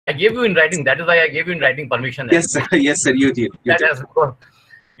I gave you in writing. That is why I gave you in writing permission. Yes, sir. Yes, sir. You did.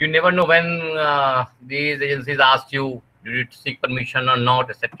 You never know when these agencies ask you, did you seek permission or not,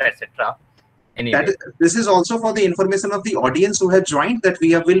 etc., etc. Anyway, this is also for the information of the audience who have joined that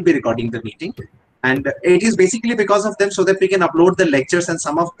will be recording the meeting, and it is basically because of them so that we can upload the lectures, and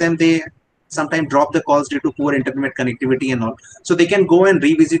some of them they sometimes drop the calls due to poor internet connectivity and all, so they can go and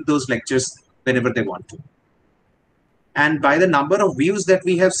revisit those lectures whenever they want to. And by the number of views that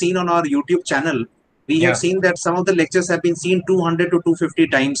we have seen on our YouTube channel, we have seen that some of the lectures have been seen 200 to 250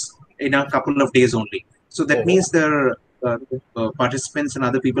 times in a couple of days only. So that means there are participants and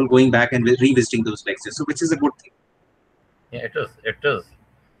other people going back and revisiting those lectures, so which is a good thing. Yeah, it is. It is.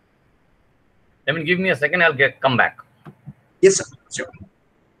 I mean, give me a second. I'll come back. Yes, sir. Sure.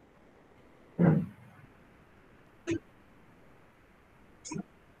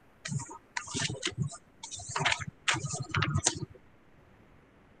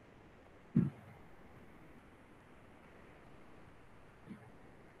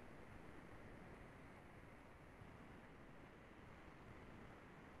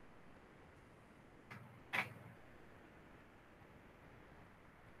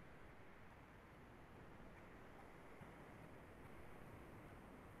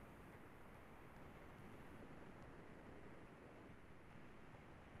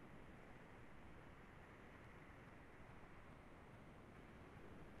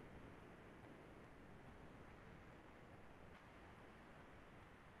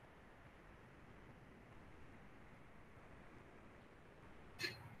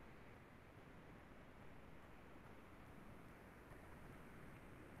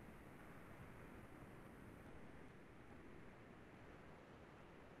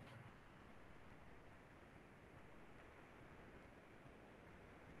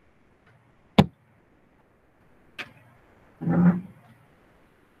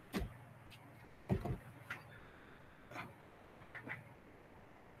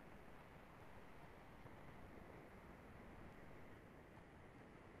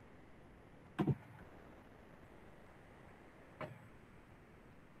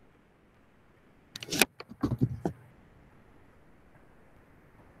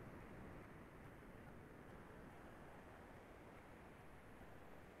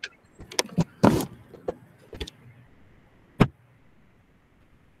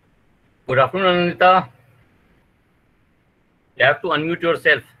 Good afternoon, Anita. You have to unmute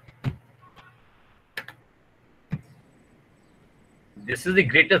yourself. This is the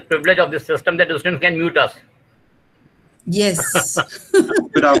greatest privilege of this system, that the students can mute us. Yes.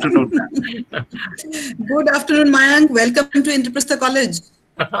 Good afternoon. Good afternoon, Mayank. Welcome to Indraprastha College.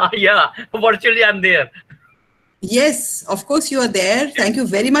 Yeah, virtually I'm there. Yes, of course you are there. Thank you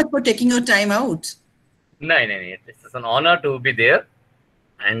very much for taking your time out. No. It's an honor to be there.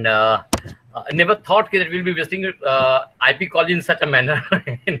 And I never thought that we'll be visiting IP College in such a manner,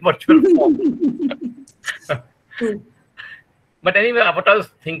 in virtual form. But anyway, what I was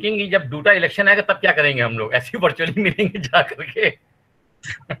thinking is, जब दूसरा election आएगा तब क्या करेंगे हम लोग? ऐसे virtually मिलेंगे जा करके.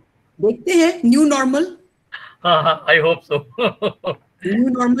 देखते हैं, new normal. I hope so. New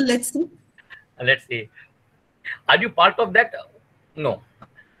normal, let's see. Let's see. Are you part of that? No.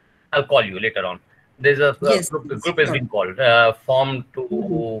 I'll call you later on. There's a group has been called, formed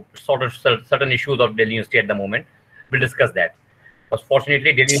to sort of certain issues of Delhi University at the moment. We'll discuss that. Because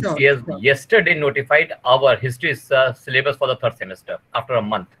fortunately, Delhi University has yesterday notified our history syllabus for the third semester after a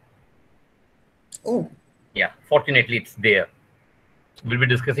month. Oh. Yeah, fortunately, it's there. We'll be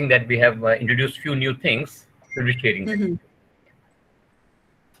discussing that. We have introduced few new things. We'll be sharing them.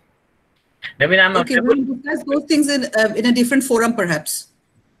 Okay, we'll discuss those things in a different forum, perhaps.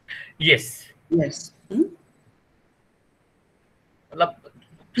 Yes. Yes.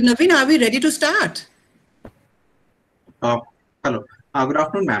 Naveen, are we ready to start? Hello. Good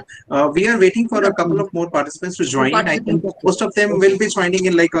afternoon, ma'am. We are waiting for a couple of more participants to join in. I think most of them will be joining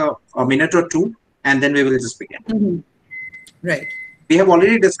in like a minute or two, and then we will just begin. Right. We have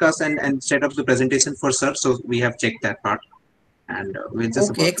already discussed and set up the presentation for sir, so we have checked that part. And we'll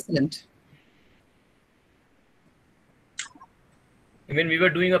just... Okay, excellent. When we were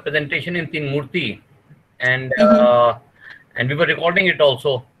doing a presentation in Tinmurti, and we were recording it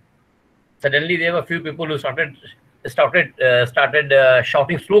also, suddenly there were a few people who started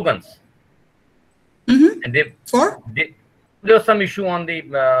shouting slogans. And there was some issue on the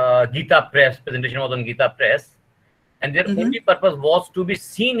Gita Press. Presentation was on Gita Press, and their only purpose was to be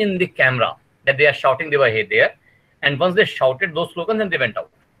seen in the camera that they are shouting. They were there, and once they shouted those slogans, then they went out.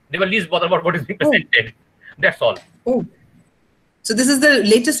 They were least bothered about what is being presented. That's all. Oh. So this is the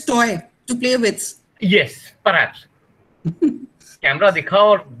latest toy to play with. Yes, perhaps. Camera दिखा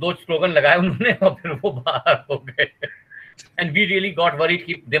और 2 slogan लगाए उन्होंने और फिर वो बाहर हो गए. And we really got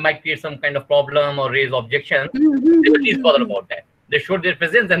worried they might create some kind of problem or raise objections. They were least bothered about that. They showed their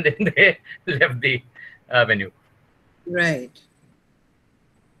presence and then they left the venue. Right.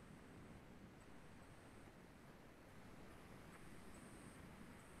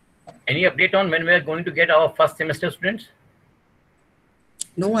 Any update on when we are going to get our first semester students?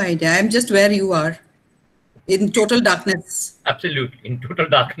 No idea. I'm just where you are. In total darkness. Absolutely, in total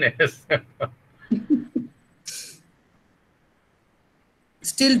darkness.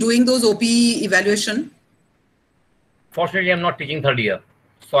 Still doing those OP evaluation? Fortunately, I'm not teaching 3rd year,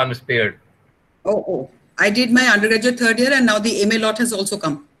 so I'm spared. Oh. I did my undergraduate 3rd year and now the MA lot has also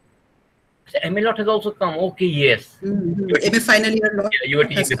come. So MA lot has also come. Okay, yes. MA final year lot. Yeah, you were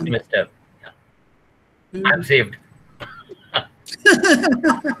teaching this semester. Yeah. I'm saved.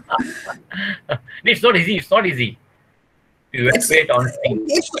 It's not easy. It's not easy to evaluate on screen.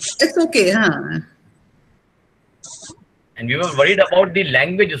 It's okay, huh? And we were worried about the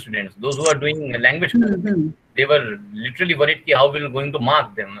language students, those who are doing language. They were literally worried how we're going to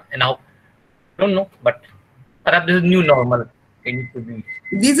mark them. And now, don't know, but perhaps this is new normal. It needs to be.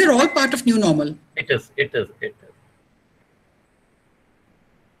 These are all part of new normal. It is.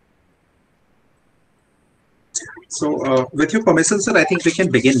 So, with your permission, sir, I think we can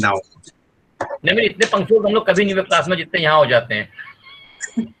begin now. नहीं मेरे इतने punctual हम लोग कभी नहीं हुए class में जितने यहाँ हो जाते हैं.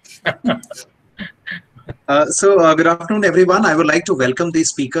 Good afternoon, everyone. I would like to welcome the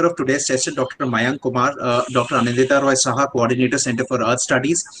speaker of today's session, Dr. Mayank Kumar, Dr. Anindita Roy Saha, Coordinator, Center for Earth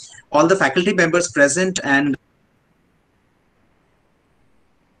Studies, all the faculty members present, and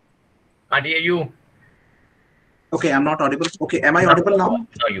Can't hear you. Okay, I'm not audible. Okay, am I audible now?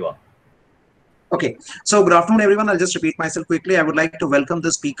 No, you are. Okay, so good afternoon, everyone. I'll just repeat myself quickly. I would like to welcome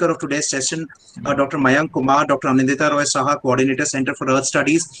the speaker of today's session, Dr. Mayank Kumar, Dr. Anindita Roy Saha, Coordinator, Center for Earth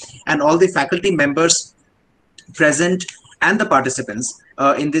Studies, and all the faculty members present and the participants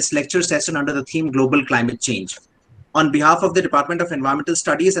in this lecture session under the theme Global Climate Change. On behalf of the Department of Environmental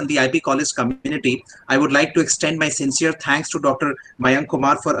Studies and the IP College community, I would like to extend my sincere thanks to Dr. Mayank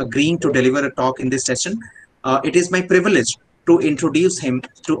Kumar for agreeing to deliver a talk in this session. It is my privilege to introduce him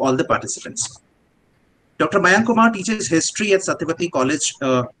to all the participants. Dr. Mayank Kumar teaches history at Satyavati College,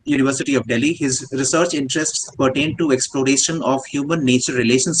 University of Delhi. His research interests pertain to exploration of human-nature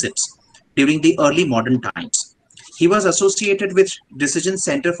relationships during the early modern times. He was associated with Decision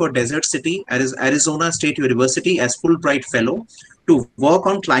Center for Desert City at Arizona State University as Fulbright Fellow to work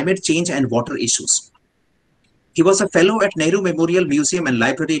on climate change and water issues. He was a fellow at Nehru Memorial Museum and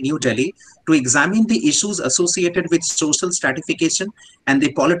Library, New Delhi, to examine the issues associated with social stratification and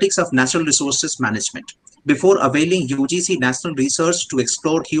the politics of natural resources management, before availing UGC National Research to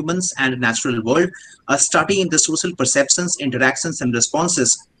explore humans and natural world, a study in the social perceptions, interactions, and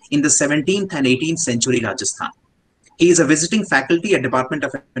responses in the 17th and 18th century Rajasthan. He is a visiting faculty at Department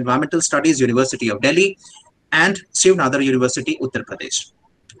of Environmental Studies, University of Delhi, and Shiv Nadar University, Uttar Pradesh.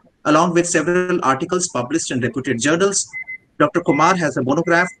 Along with several articles published in reputed journals, Dr. Kumar has a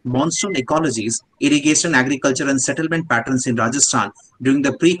monograph, Monsoon Ecologies, Irrigation, Agriculture, and Settlement Patterns in Rajasthan during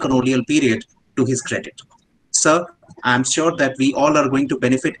the pre-colonial period, to his credit. Sir, I am sure that we all are going to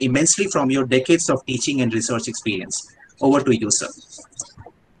benefit immensely from your decades of teaching and research experience. Over to you, sir.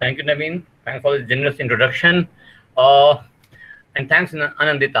 Thank you, Naveen. Thanks for the generous introduction. And thanks,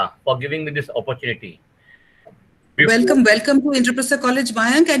 Anandita, for giving me this opportunity. Welcome to Indraprastha College,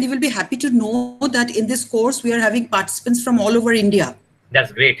 Mayank, and you will be happy to know that in this course, we are having participants from all over India.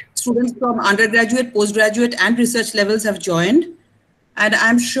 That's great. Students from undergraduate, postgraduate, and research levels have joined. And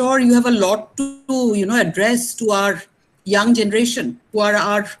I'm sure you have a lot to address to our young generation, who are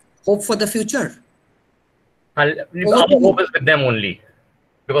our hope for the future. Our hope is with them only.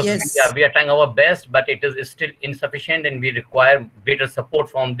 Because yes, we are trying our best, but it is still insufficient, and we require greater support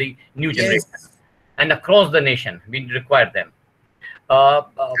from the new generation. Yes. And across the nation, we require them.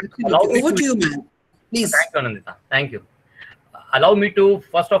 Over to you, man. Please. Thank you, Anandita. Thank you. Allow me to,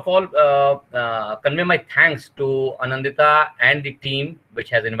 first of all, convey my thanks to Anandita and the team which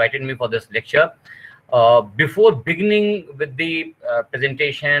has invited me for this lecture. Before beginning with the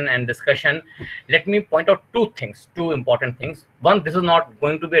presentation and discussion, let me point out two important things. One, this is not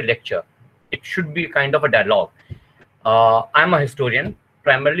going to be a lecture. It should be kind of a dialogue. I'm a historian,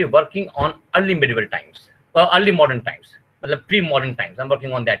 primarily working on early medieval times, early modern times, pre-modern times. I'm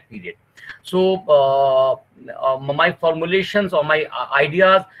working on that period. So my formulations or my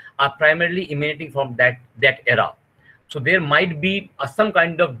ideas are primarily emanating from that era. So there might be some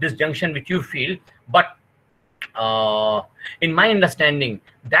kind of disjunction which you feel, but in my understanding,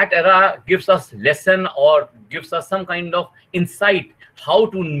 that era gives us lesson or gives us some kind of insight how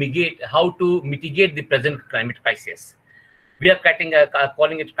to mitigate the present climate crisis. We are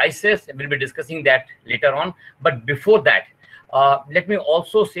calling it crisis, and we'll be discussing that later on. But before that, let me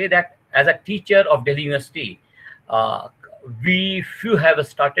also say that as a teacher of Delhi University, we have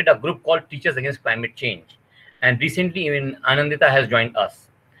started a group called Teachers Against Climate Change, and recently even Anandita has joined us.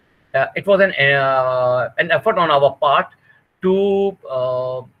 It was an effort on our part to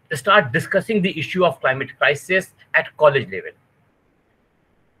start discussing the issue of climate crisis at college level.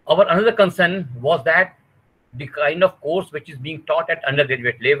 Our another concern was that the kind of course which is being taught at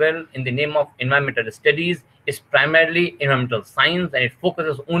undergraduate level in the name of environmental studies is primarily environmental science, and it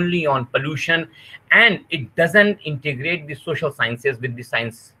focuses only on pollution, and it doesn't integrate the social sciences with the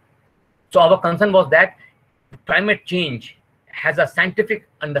science. So our concern was that climate change has a scientific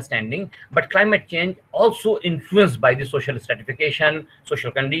understanding, but climate change also influenced by the social stratification,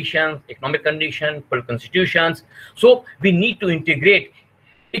 social conditions, economic conditions, political constitutions. So we need to integrate.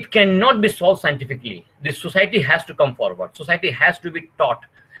 It cannot be solved scientifically. The society has to come forward. Society has to be taught,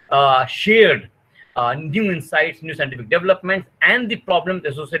 shared new insights, new scientific developments, and the problems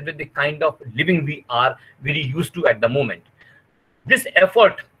associated with the kind of living we are very used to at the moment. This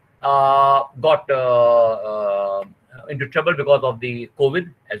effort got into trouble because of the COVID,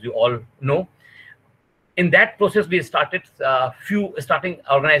 as you all know. In that process, we started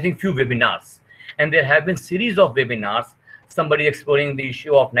organizing few webinars, and there have been series of webinars. Somebody exploring the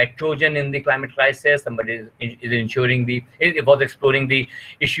issue of nitrogen in the climate crisis. Somebody was exploring the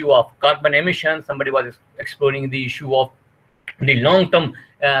issue of carbon emissions. Somebody was exploring the issue of the long-term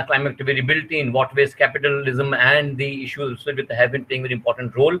climate variability, in what ways capitalism and the issues have been playing an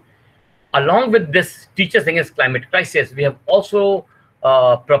important role. Along with this Teachers Against Climate Crisis, we have also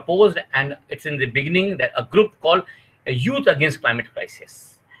proposed, and it's in the beginning, that a group called Youth Against Climate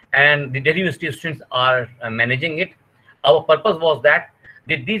Crisis, and the Delhi University students are managing it. Our purpose was that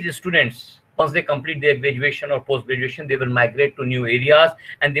these students, once they complete their graduation or post-graduation, they will migrate to new areas,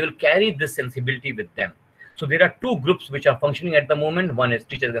 and they will carry this sensibility with them. So there are two groups which are functioning at the moment. One is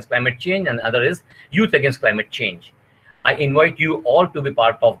Teachers Against Climate Change, and the other is Youth Against Climate Change. I invite you all to be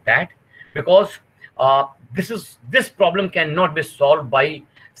part of that, because this problem cannot be solved by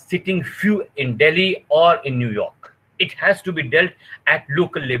sitting few in Delhi or in New York. It has to be dealt at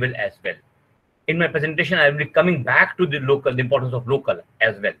local level as well. In my presentation, I will be coming back to the importance of local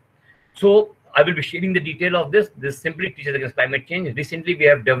as well. So I will be sharing the detail of this. This simply Teachers Against Climate Change. Recently, we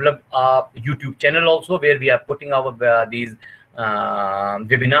have developed a YouTube channel also, where we are putting our these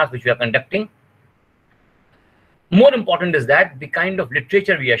webinars which we are conducting. More important is that the kind of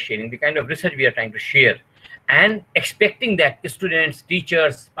literature we are sharing, the kind of research we are trying to share, and expecting that students,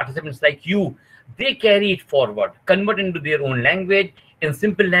 teachers, participants like you, they carry it forward, convert into their own language, in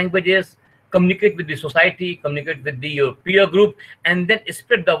simple languages, communicate with the society, communicate with your peer group, and then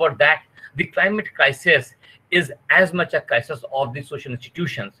spread the word that the climate crisis is as much a crisis of the social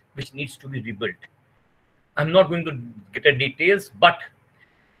institutions, which needs to be rebuilt. I'm not going to get into details, but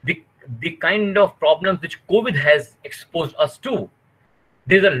the kind of problems which COVID has exposed us to,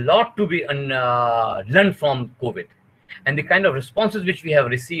 there's a lot to be learned from COVID. And the kind of responses which we have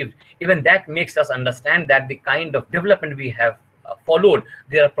received, even that makes us understand that the kind of development we have followed,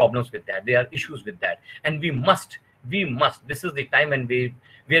 there are problems with that, there are issues with that, and we must, this is the time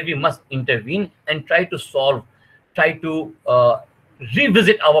where we must intervene and try to solve, try to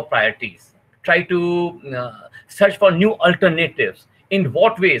revisit our priorities, try to search for new alternatives, in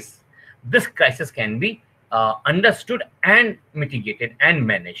what ways this crisis can be understood and mitigated and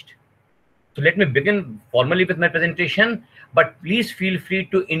managed. So let me begin formally with my presentation, but please feel free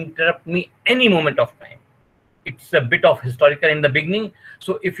to interrupt me any moment of time. It's a bit of historical in the beginning,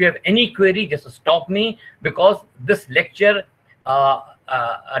 so if you have any query, just stop me, because this lecture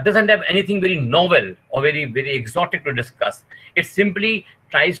doesn't have anything very novel or very exotic to discuss. It simply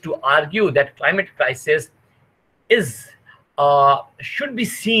tries to argue that climate crisis should be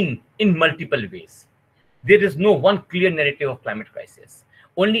seen in multiple ways. There is no one clear narrative of climate crisis.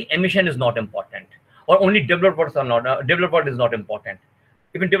 Only emission is not important, or only developed world is not important.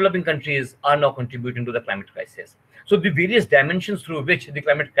 Even developing countries are now contributing to the climate crisis. So the various dimensions through which the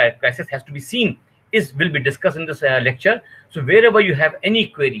climate crisis has to be seen will be discussed in this lecture. So wherever you have any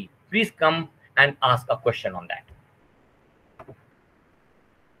query, please come and ask a question on that.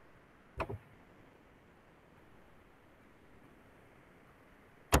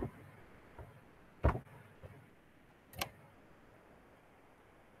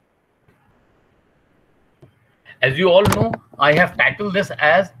 As you all know, I have titled this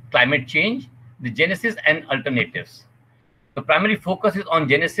as climate change, the genesis and alternatives. The primary focus is on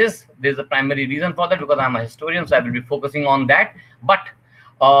genesis. There's a primary reason for that because I'm a historian, so I will be focusing on that. But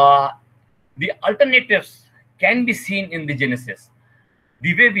the alternatives can be seen in the genesis.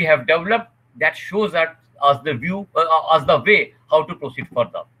 The way we have developed, that shows us the view, as the way how to proceed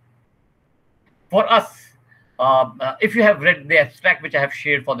further. For us, if you have read the abstract which I have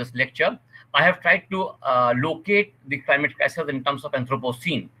shared for this lecture, I have tried to locate the climate crisis in terms of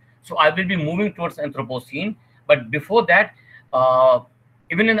Anthropocene. So I will be moving towards Anthropocene. But before that,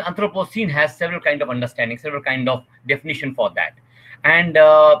 even in Anthropocene has several kind of understanding, several kind of definition for that. And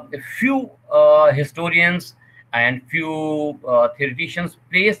a few historians and few theoreticians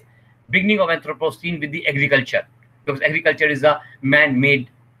place beginning of Anthropocene with the agriculture, because agriculture is a man-made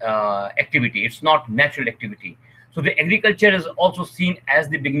activity. It's not natural activity. So the agriculture is also seen as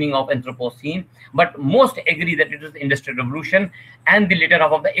the beginning of Anthropocene, but most agree that it is the Industrial Revolution and the later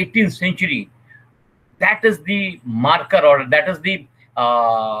half of the 18th century. That is the marker, or that is the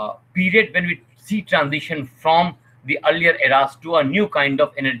period when we see transition from the earlier eras to a new kind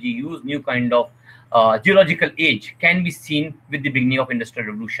of energy use, new kind of geological age can be seen with the beginning of Industrial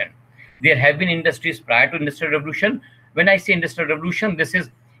Revolution. There have been industries prior to Industrial Revolution. When I say Industrial Revolution, this is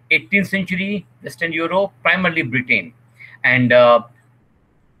 18th century, Western Europe, primarily Britain. And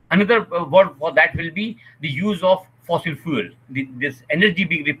another word for that will be the use of fossil fuel, this energy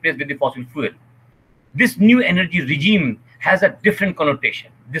being replaced with the fossil fuel. This new energy regime has a different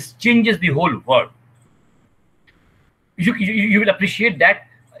connotation. This changes the whole world. You will appreciate that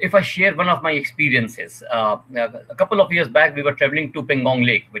if I share one of my experiences. A couple of years back, we were traveling to Pangong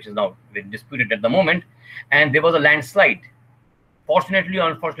Lake, which is now disputed at the moment, and there was a landslide. Fortunately or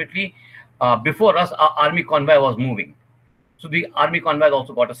unfortunately, before us, our army convoy was moving. So the army convoy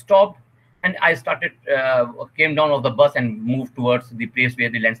also got stopped, and I came down of the bus and moved towards the place where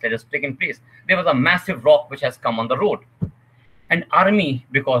the landslide has taken place. There was a massive rock which has come on the road. And army,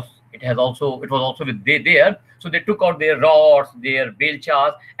 because it was also with there, so they took out their rods, their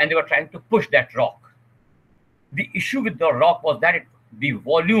belchas, and they were trying to push that rock. The issue with the rock was that the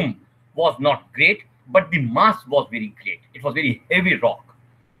volume was not great, but the mass was very great. It was very heavy rock.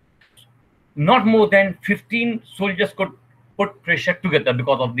 Not more than 15 soldiers could put pressure together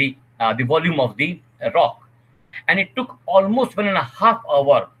because of the volume of the rock. And it took almost 1.5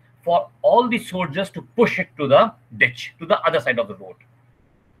 hours for all the soldiers to push it to the ditch, to the other side of the road.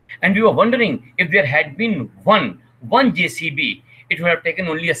 And we were wondering, if there had been one JCB, it would have taken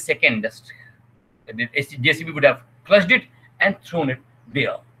only a second. The JCB would have crushed it and thrown it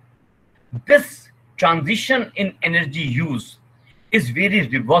there. This transition in energy use was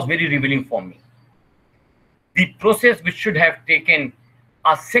very revealing for me. The process which should have taken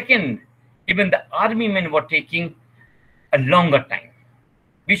a second, even the army men were taking a longer time,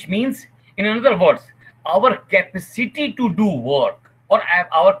 which means, in other words, our capacity to do work, or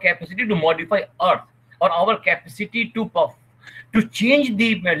our capacity to modify earth, or our capacity to change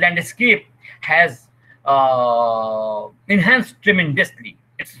the landscape has enhanced tremendously.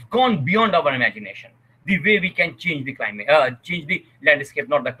 It's gone beyond our imagination. The way we can change the climate, change the landscape,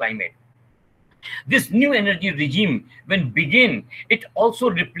 not the climate. This new energy regime, when began, it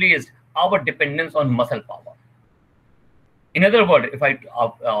also replaced our dependence on muscle power. In other words, if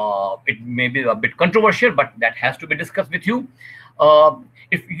it may be a bit controversial, but that has to be discussed with you.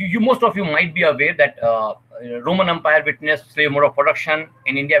 If most of you might be aware that Roman Empire witnessed slave mode of production.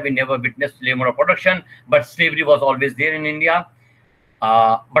 In India, we never witnessed slave mode of production, but slavery was always there in India.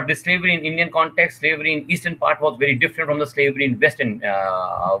 But the slavery in Indian context, slavery in eastern part was very different from the slavery in western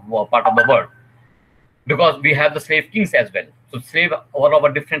part of the world, because we have the slave kings as well. So slave are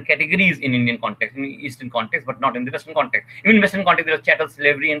of different categories in Indian context, in eastern context, but not in the western context. Even in western context, there is chattel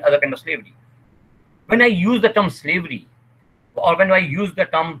slavery and other kind of slavery. When I use the term slavery, or when I use the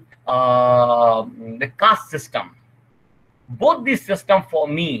term the caste system, both these systems for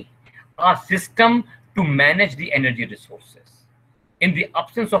me are system to manage the energy resources. In the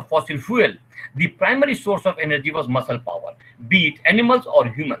absence of fossil fuel, the primary source of energy was muscle power, be it animals or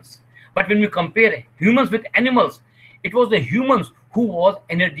humans. But when we compare humans with animals, it was the humans who was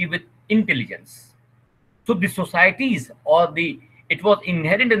energy with intelligence. So the societies, it was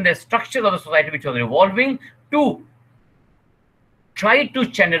inherent in the structure of the society which was evolving to try to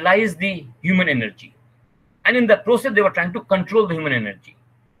channelize the human energy. And in the process, they were trying to control the human energy.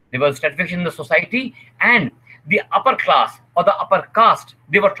 There was stratification in the society, and the upper class or the upper caste,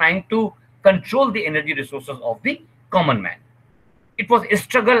 they were trying to control the energy resources of the common man. It was a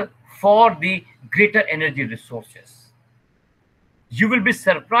struggle for the greater energy resources. You will be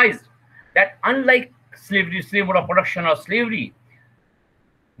surprised that unlike slavery, slave mode of production or slavery,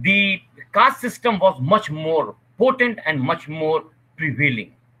 the caste system was much more potent and much more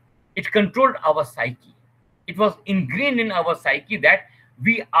prevailing. It controlled our psyche. It was ingrained in our psyche that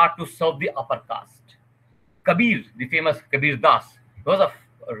we are to serve the upper caste. Kabir, the famous Kabir Das, was a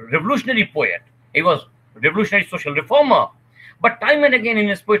revolutionary poet. He was a revolutionary social reformer. But time and again in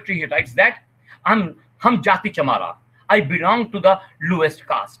his poetry, he writes that hum jati chamara, I belong to the lowest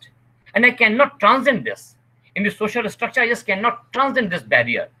caste. And I cannot transcend this. In the social structure, I just cannot transcend this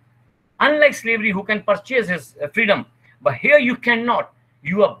barrier. Unlike slavery, who can purchase his freedom, but here you cannot.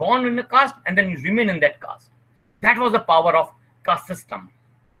 You are born in a caste and then you remain in that caste. That was the power of caste system.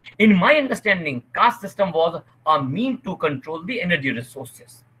 In my understanding, caste system was a mean to control the energy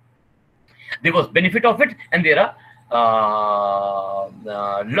resources. There was benefit of it, and there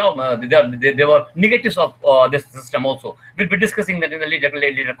were negatives of this system also. We'll be discussing that in a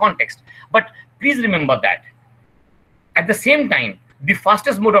later context. But please remember that at the same time, the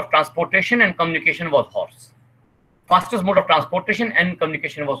fastest mode of transportation and communication was horse. Fastest mode of transportation and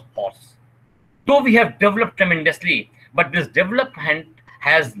communication was horse. Though we have developed tremendously, but this development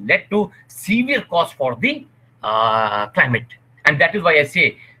has led to severe cost for the climate. And that is why I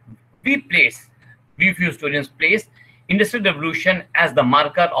say we few historians place Industrial Revolution as the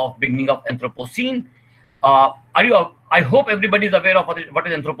marker of beginning of Anthropocene. I hope everybody is aware of what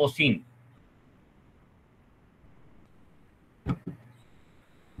is Anthropocene.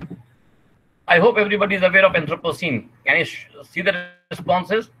 I hope everybody is aware of Anthropocene. Can you see the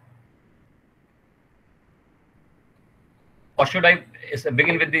responses? Or should I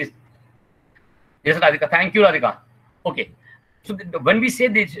begin with this? Yes, Radhika. Thank you, Radhika. Okay. So when we say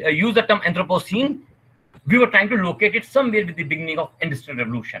this, use the term Anthropocene, we were trying to locate it somewhere with the beginning of Industrial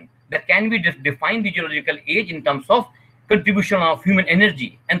Revolution. That can we define the geological age in terms of contribution of human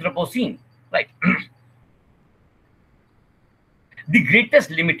energy, Anthropocene, right? The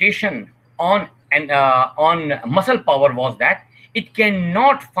greatest limitation on muscle power was that it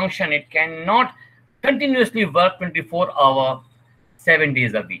cannot function, it cannot continuously work 24 hours, 7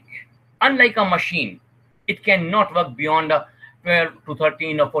 days a week. Unlike a machine, it cannot work beyond 12 to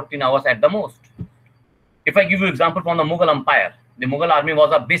 13 or 14 hours at the most. If I give you an example from the Mughal Empire, the Mughal army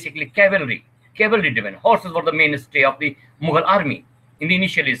was basically cavalry driven. Horses were the mainstay of the Mughal army in the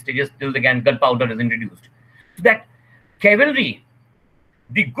initial stages till the gunpowder is introduced. That cavalry,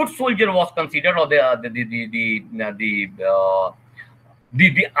 the good soldier was considered, or the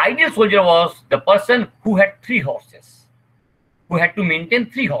ideal soldier was the person who had 3 horses, who had to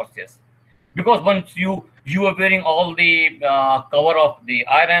maintain 3 horses, because once you were wearing all the cover of the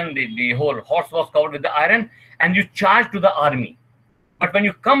iron, the whole horse was covered with the iron, and you charged to the army. But when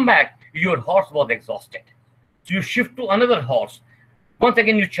you come back, your horse was exhausted. So you shift to another horse. Once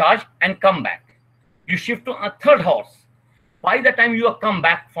again, you charge and come back. You shift to a 3rd horse. By the time you come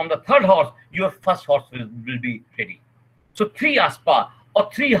back from the 3rd horse, your first horse will be ready. So 3 aspa or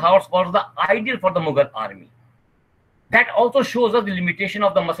 3 horse was the ideal for the Mughal army. That also shows us the limitation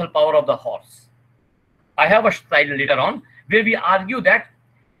of the muscle power of the horse. I have a slide later on where we argue that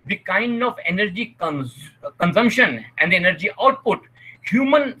the kind of energy consumption and the energy output,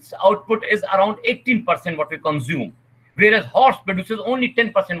 human's output is around 18% what we consume, whereas horse produces only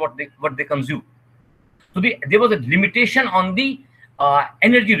 10% what they consume. So there was a limitation on the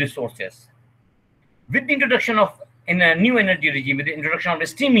energy resources. With the introduction of in a new energy regime, with the introduction of a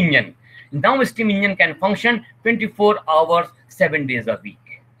steam engine, now a steam engine can function 24 hours, 7 days a week.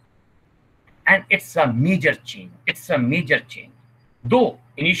 And it's a major change. It's a major change. Though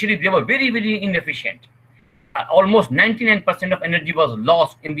initially they were very, very inefficient. Almost 99% of energy was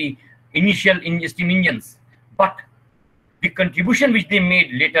lost in the initial steam engines. But the contribution which they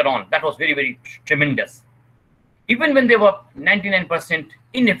made later on, that was very, very tremendous. Even when they were 99%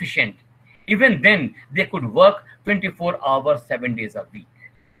 inefficient, even then they could work 24 hours, 7 days a week.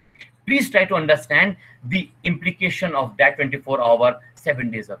 Please try to understand the implication of that 24 hours,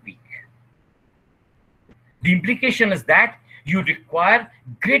 7 days a week. The implication is that you require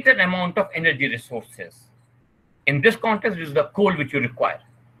greater amount of energy resources. In this context, it is the coal which you require.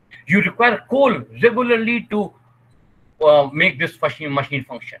 You require coal regularly to make this machine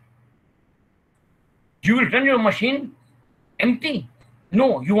function. You will run your machine empty.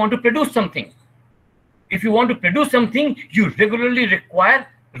 No, you want to produce something. If you want to produce something, you regularly require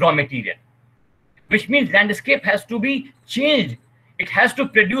raw material, which means landscape has to be changed. It has to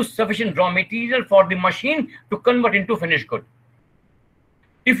produce sufficient raw material for the machine to convert into finished good.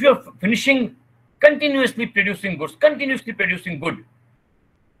 If you're continuously producing goods,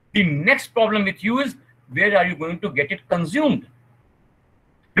 the next problem with you is where are you going to get it consumed?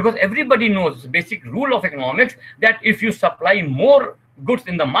 Because everybody knows the basic rule of economics that if you supply more goods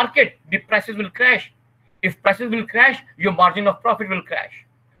in the market, the prices will crash. If prices will crash, your margin of profit will crash.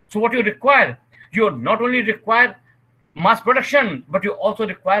 So what you require, you not only require mass production, but you also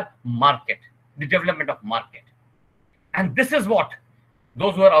require market, the development of market. And this is what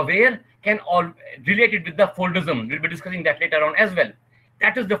those who are aware can all relate it with the Fordism. We'll be discussing that later on as well.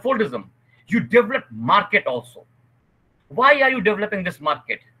 That is the Fordism. You develop market also. Why are you developing this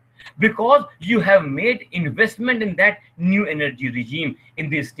market? Because you have made investment in that new energy regime in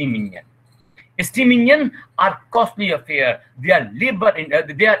the steam engine. Steam engines are costly affair. They are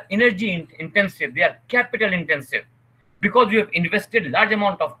they are energy intensive. They are capital intensive. Because you have invested large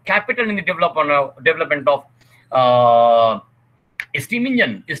amount of capital in the development of steam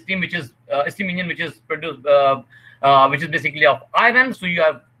engine, steam engine which is produced, which is basically of iron. So you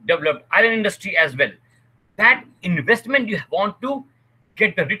have developed iron industry as well. That investment, you want to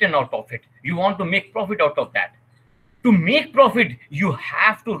get the return out of it. You want to make profit out of that. To make profit, you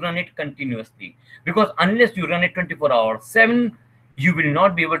have to run it continuously, because unless you run it 24/7, you will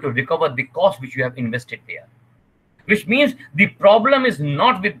not be able to recover the cost which you have invested there. Which means the problem is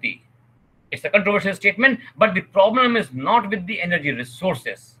not with the, it's a controversial statement, but the problem is not with the energy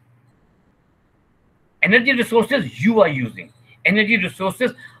resources. Energy resources you are using. Energy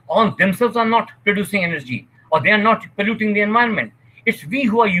resources on themselves are not producing energy, or they are not polluting the environment. It's we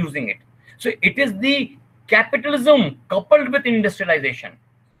who are using it. So it is the capitalism coupled with industrialization.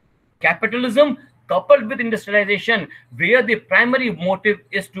 Capitalism coupled with industrialization, where the primary motive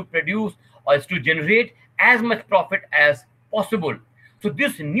is to produce or is to generate as much profit as possible. So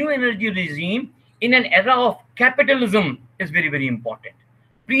this new energy regime in an era of capitalism is very, very important.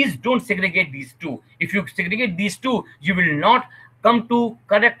 Please don't segregate these two. If you segregate these two, you will not come to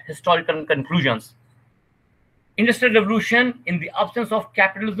correct historical conclusions. Industrial revolution in the absence of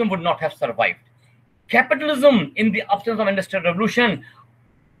capitalism would not have survived. Capitalism in the absence of industrial revolution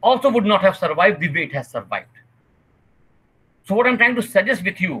also would not have survived the way it has survived. So what I'm trying to suggest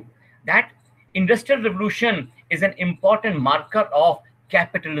with you, that industrial revolution is an important marker of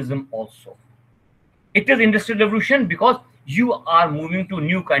capitalism also. It is industrial revolution because you are moving to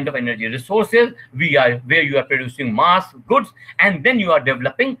new kind of energy resources, where you are producing mass goods, and then you are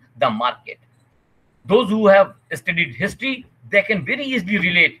developing the market. Those who have studied history, they can very easily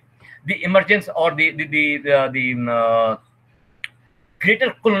relate the emergence or the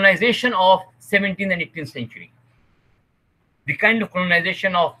greater colonization of 17th and 18th century. The kind of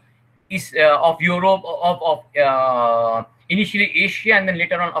colonization of Europe, of initially Asia and then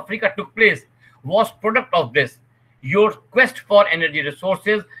later on Africa took place, was product of this. Your quest for energy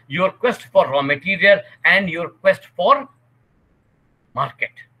resources, your quest for raw material, and your quest for market.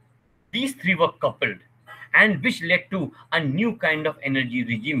 These three were coupled, and which led to a new kind of energy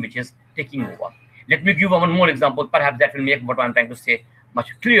regime which is taking over. Let me give one more example. Perhaps that will make what I'm trying to say much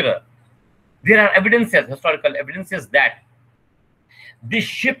clearer. There are evidences, historical evidences, that the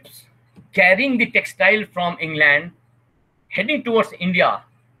ships carrying the textile from England heading towards India,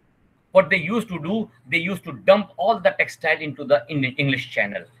 what they used to do, they used to dump all the textile into the English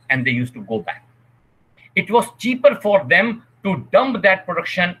Channel, and they used to go back. It was cheaper for them to dump that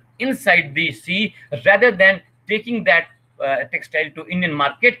production inside the sea rather than taking that textile to Indian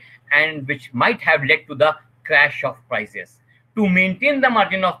market, and which might have led to the crash of prices. To maintain the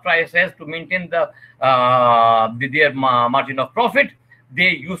margin of prices, to maintain their margin of profit,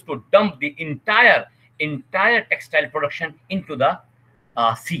 they used to dump the entire textile production into the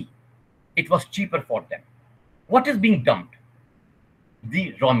sea. It was cheaper for them. What is being dumped?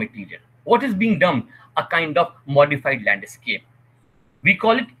 The raw material. What is being dumped? A kind of modified landscape. We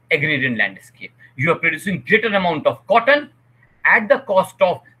call it agrarian landscape. You are producing greater amount of cotton at the cost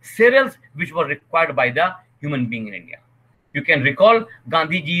of cereals which were required by the human being in India. You can recall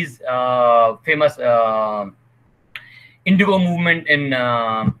Gandhiji's famous indigo movement in,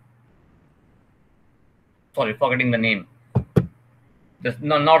 sorry, forgetting the name,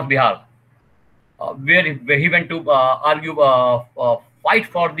 North Bihar, where he went to argue, fight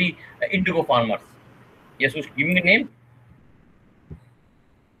for the indigo farmers. Yes, who's giving the name?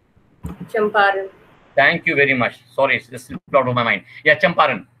 Champaran. Thank you very much. Sorry, it's just slipped out of my mind. Yeah,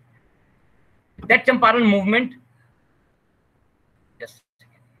 Champaran. That Champaran movement, yes,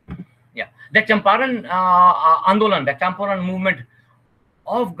 yeah, that Champaran Andolan, that Champaran movement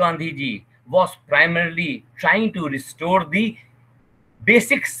of Gandhiji was primarily trying to restore the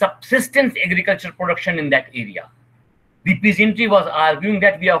basic subsistence agriculture production in that area. The peasantry was arguing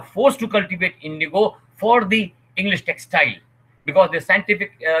that we are forced to cultivate indigo for the English textile, because the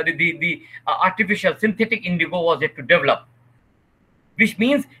scientific, the artificial synthetic indigo was yet to develop, which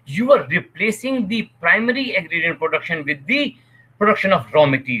means you are replacing the primary agrarian production with the production of raw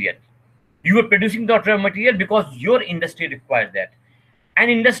material. You are producing the raw material because your industry requires that. An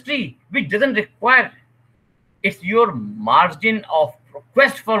industry which doesn't require, it's your margin of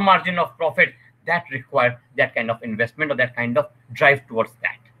quest for margin of profit that requires that kind of investment or that kind of drive towards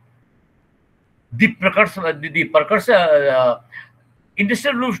that. The precursor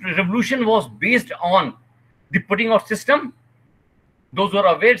industrial revolution was based on the putting of system. Those who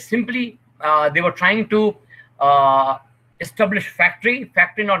are aware, simply they were trying to establish factory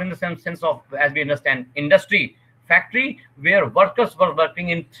not in the same sense of, as we understand, industry, factory where workers were working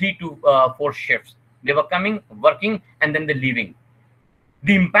in 3 to 4 shifts. They were coming, working, and then they're leaving.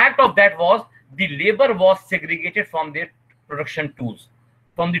 The impact of that was the labor was segregated from their production tools,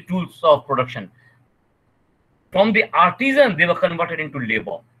 from the tools of production. From the artisan, they were converted into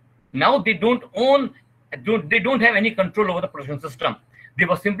labor. Now they don't have any control over the production system. They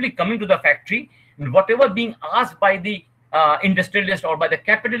were simply coming to the factory, and whatever being asked by the industrialist or by the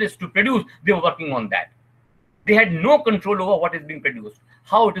capitalist to produce, they were working on that. They had no control over what is being produced,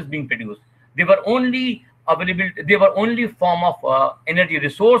 how it is being produced. They were only available. They were only form of energy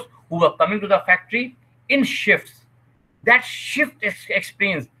resource who were coming to the factory in shifts. That shift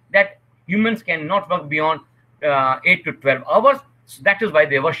explains that humans cannot work beyond 8 to 12 hours. So that is why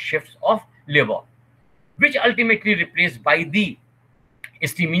there were shifts of labor, which ultimately replaced by the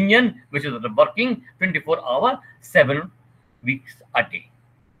steam engine, which is working 24 hours, 7 weeks a day.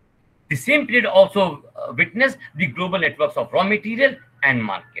 The same period also witnessed the global networks of raw material and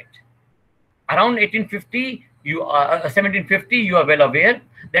market. Around 1750, you are well aware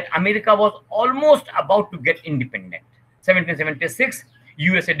that America was almost about to get independent. 1776,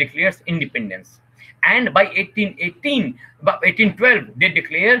 USA declares independence. And by 1812, they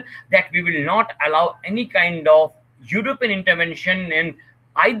declare that we will not allow any kind of European intervention in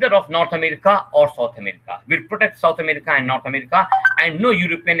either of North America or South America. We'll protect South America and North America, and no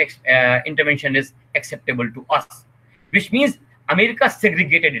European intervention is acceptable to us, which means America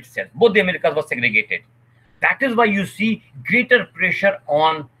segregated itself. Both the Americas were segregated. That is why you see greater pressure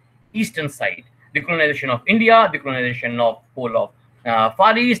on eastern side. The colonization of India, the colonization of whole of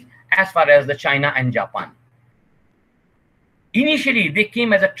Far East, as far as the China and Japan. Initially, they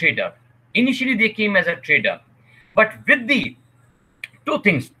came as a trader. But with the two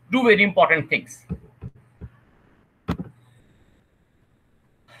very important things.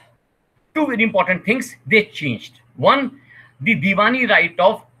 They changed. One, the Diwani right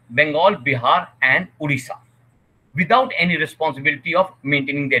of Bengal, Bihar, and Odisha, without any responsibility of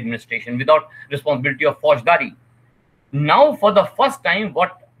maintaining the administration, without responsibility of Faujdari. Now, for the first time,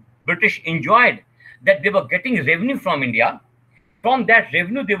 what British enjoyed, that they were getting revenue from India. From that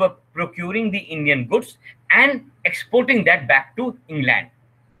revenue, they were procuring the Indian goods and exporting that back to England.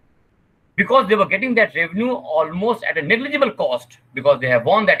 Because they were getting that revenue almost at a negligible cost, because they have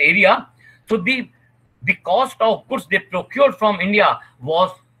won that area. So the cost of goods they procured from India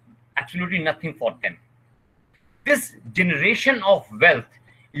was absolutely nothing for them. This generation of wealth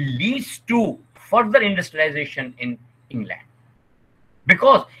leads to further industrialization in England.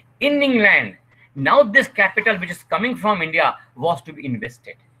 Because in England, now this capital which is coming from India was to be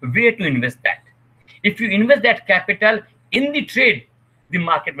invested. Where to invest that? If you invest that capital in the trade, the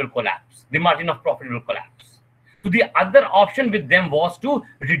market will collapse. The margin of profit will collapse. So the other option with them was to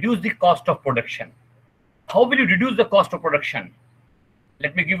reduce the cost of production. How will you reduce the cost of production?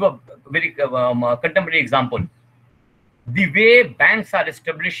 Let me give a very contemporary example. The way banks are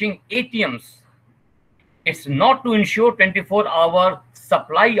establishing ATMs, it's not to ensure 24-hour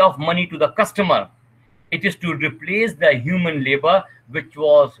supply of money to the customer. It is to replace the human labor which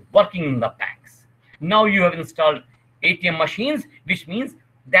was working in the banks. Now you have installed ATM machines, which means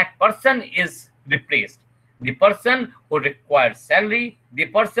that person is replaced. The person who required salary, the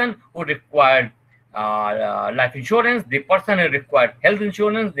person who required life insurance, the person who required health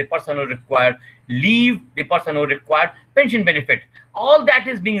insurance, the person who required leave, the person who required pension benefit, all that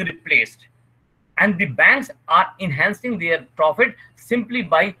is being replaced. And the banks are enhancing their profit simply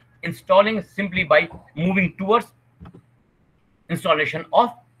by moving towards installation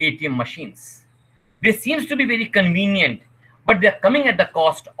of ATM machines. This seems to be very convenient, but they're coming at the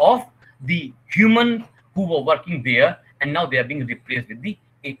cost of the human who were working there, and now they are being replaced with the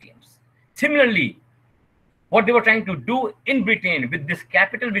ATMs. Similarly, what they were trying to do in Britain with this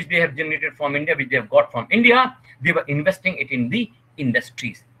capital which they have generated from India, which they have got from India, they were investing it in the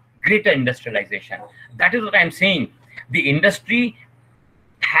industries, greater industrialization. That is what I'm saying. The industry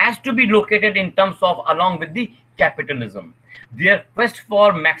has to be located in terms of along with the capitalism. Their quest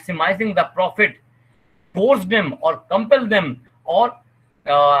for maximizing the profit forced them or compelled them or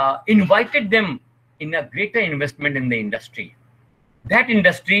invited them in a greater investment in the industry. That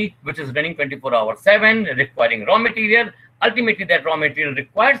industry, which is running 24/7, requiring raw material, ultimately that raw material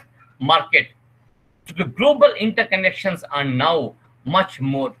requires market. So the global interconnections are now much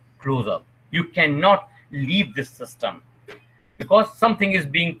more closer. You cannot leave this system because something is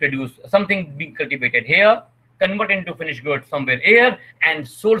being produced, something being cultivated here, converted into finished goods somewhere here, and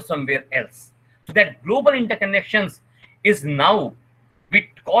sold somewhere else. So that global interconnections is now, we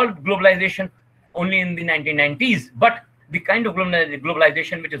called globalization only in the 1990s, but the kind of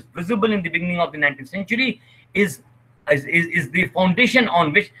globalization which is visible in the beginning of the 19th century is the foundation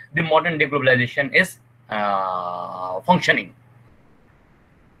on which the modern day globalization is functioning.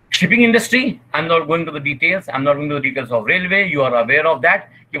 Shipping industry, I'm not going to the details. I'm not going to the details of railway. You are aware of that.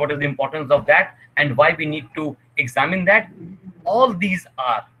 What is the importance of that and why we need to examine that? All these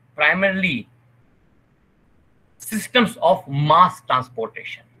are primarily systems of mass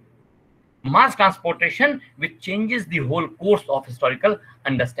transportation. Mass transportation, which changes the whole course of historical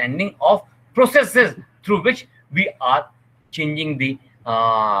understanding of processes through which we are changing the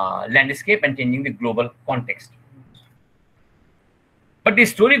landscape and changing the global context. But the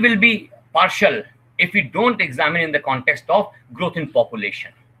story will be partial if we don't examine in the context of growth in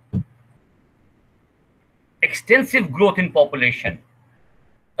population. Extensive growth in population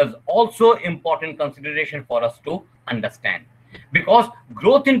is also important consideration for us to understand, because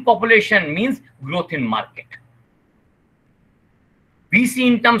growth in population means growth in market. We see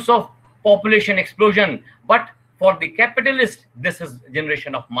in terms of population explosion, but for the capitalist, this is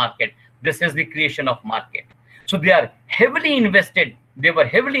generation of market. This is the creation of market. So they are heavily invested. They were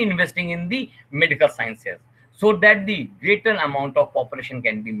heavily investing in the medical sciences so that the greater amount of population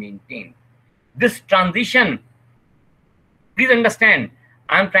can be maintained. This transition, please understand,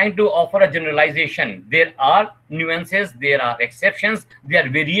 I'm trying to offer a generalization. There are nuances, there are exceptions, there are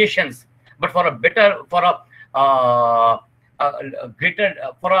variations. But for a better, for a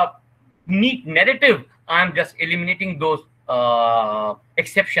neat narrative, I'm just eliminating those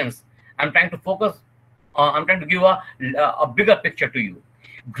exceptions. I'm trying to focus. I'm trying to give a bigger picture to you.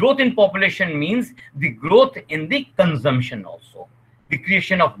 Growth in population means the growth in the consumption also, the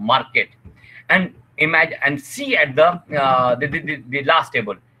creation of market. And imagine and see at the last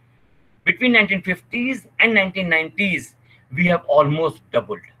table. Between 1950s and 1990s, we have almost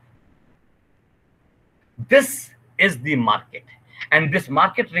doubled. This is the market, and this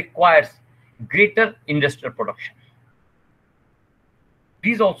market requires greater industrial production.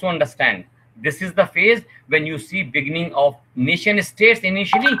 Please also understand, this is the phase when you see beginning of nation states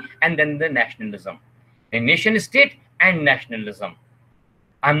initially, and then the nationalism. A nation state and nationalism.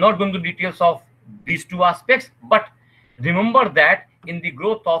 I'm not going to details of these two aspects, but remember that in the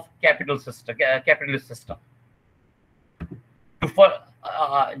growth of capitalist system. Just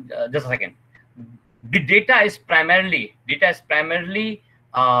a second. The data is primarily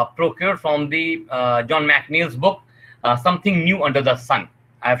procured from the John McNeill's book, Something New Under the Sun.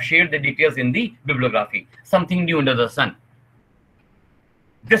 I have shared the details in the bibliography. Something New Under the Sun.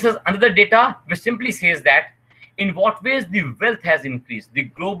 This is another data which simply says that in what ways the wealth has increased, the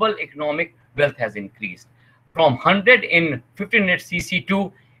global economic wealth has increased from 100 in 1500 CC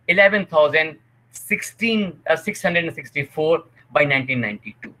to 11,664 by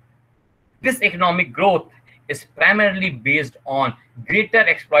 1992. This economic growth is primarily based on greater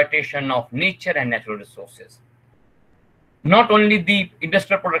exploitation of nature and natural resources. Not only the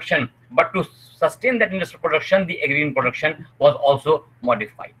industrial production, but to sustain that industrial production, the agrarian production was also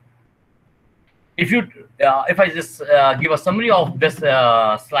modified. If I just give a summary of this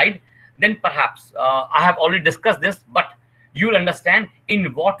slide, then perhaps I have already discussed this, but you'll understand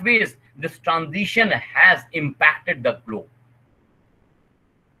in what ways this transition has impacted the globe.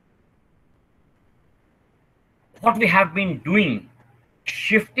 What we have been doing,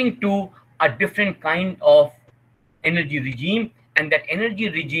 shifting to a different kind of energy regime, and that energy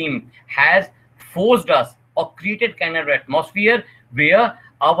regime has forced us or created kind of atmosphere where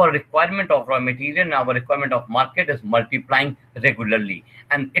our requirement of raw material and our requirement of market is multiplying regularly,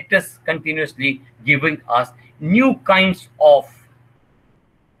 and it is continuously giving us new kinds of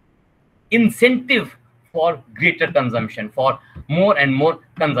incentive for greater consumption, for more and more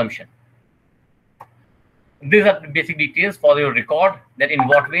consumption. These are the basic details for your record, that in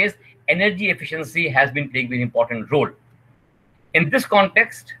what ways energy efficiency has been playing a very important role. In this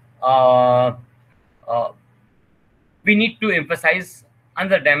context, we need to emphasize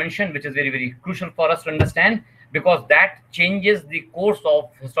another dimension which is very, very crucial for us to understand, because that changes the course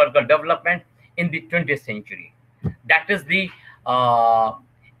of historical development in the 20th century. That is the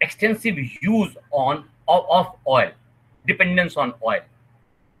extensive use of oil, dependence on oil.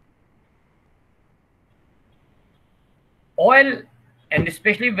 Oil and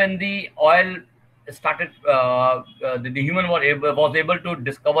especially when the oil started, the human was able to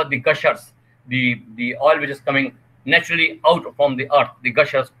discover the gushers, the oil which is coming naturally out from the earth. The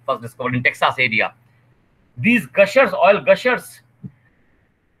gushers first discovered in Texas area. These gushers, oil gushers,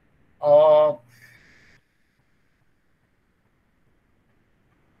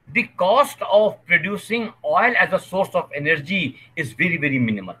 the cost of producing oil as a source of energy is very, very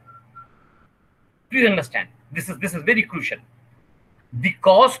minimal. Please understand, this is very crucial. The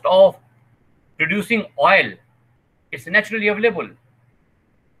cost of producing oil, it's naturally available.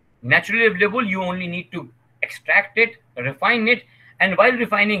 Naturally available, you only need to extract it, refine it, and while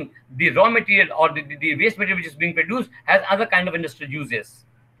refining, the raw material or the waste material which is being produced has other kind of industrial uses.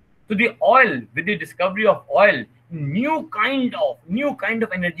 So the oil, with the discovery of oil, new kind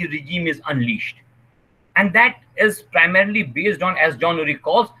of energy regime is unleashed, and that is primarily based on, as John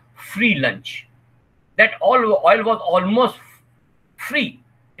recalls, free lunch. That all oil was almost free.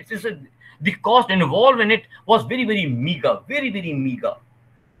 It's just the cost involved in it was very, very meager, very, very meager.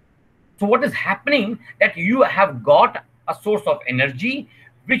 So what is happening, that you have got a source of energy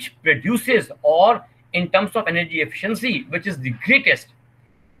which produces, or in terms of energy efficiency, which is the greatest.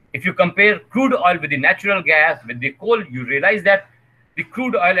 If you compare crude oil with the natural gas, with the coal, you realize that the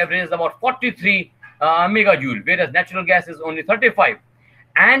crude oil averages about 43 megajoule, whereas natural gas is only 35.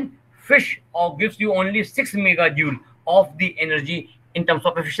 And fish gives you only 6 megajoule of the energy in terms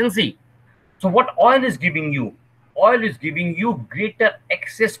of efficiency. So what oil is giving you? Oil is giving you greater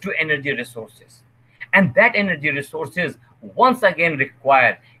access to energy resources. And that energy resources once again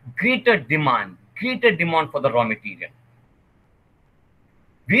require greater demand for the raw material.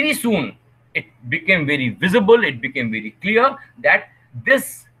 Very soon, it became very visible, it became very clear that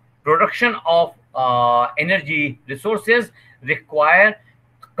this production of energy resources require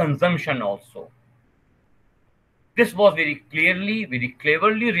consumption also. This was very clearly, very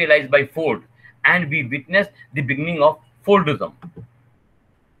cleverly realized by Ford, and we witnessed the beginning of Fordism.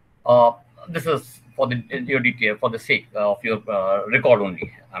 This is for your detail, for the sake of your record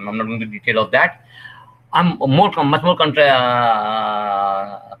only. I'm not going to detail of that. I'm much more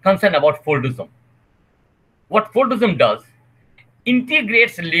concerned about Fordism. What Fordism does,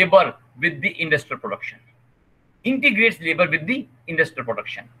 integrates labor with the industrial production. Integrates labor with the industrial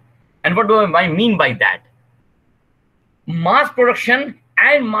production. And what do I mean by that? Mass production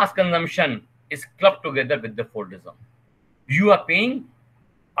and mass consumption is clubbed together with the Fordism. You are paying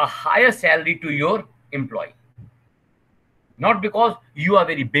a higher salary to your employee, not because you are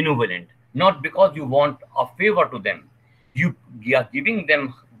very benevolent, not because you want a favor to them. You are giving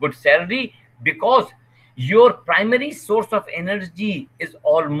them good salary because your primary source of energy is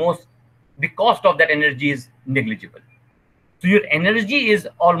almost, the cost of that energy is negligible. So your energy is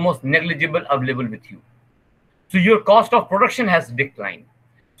almost negligible available with you. So your cost of production has declined.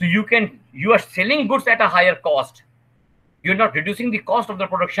 So you are selling goods at a higher cost. You're not reducing the cost of the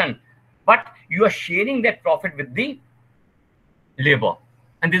production, but you are sharing that profit with the labor.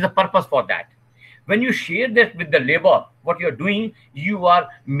 And there's a purpose for that. When you share that with the labor, what you're doing, you are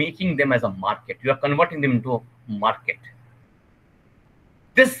making them as a market. You are converting them into a market.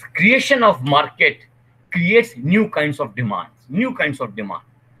 This creation of market creates new kinds of demands, new kinds of demand.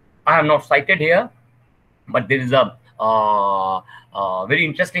 I have not cited here, but there is a very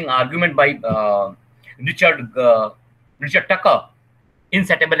interesting argument by Richard Tucker,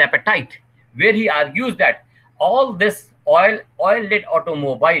 Insatiable Appetite, where he argues that all this oil-led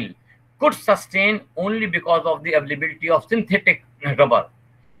automobile could sustain only because of the availability of synthetic rubber.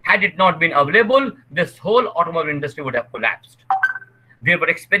 Had it not been available, this whole automobile industry would have collapsed. There were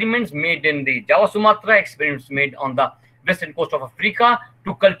experiments made in the Java Sumatra, experiments made on the western coast of Africa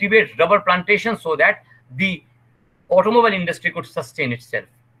to cultivate rubber plantations so that the automobile industry could sustain itself.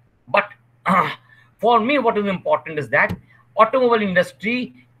 But for me, what is important is that automobile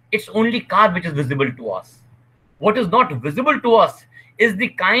industry, it's only car which is visible to us. What is not visible to us is the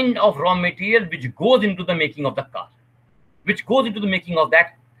kind of raw material which goes into the making of the car, which goes into the making of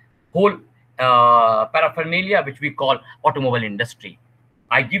that whole paraphernalia which we call automobile industry.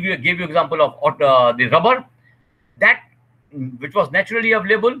 I gave you example of the rubber, that which was naturally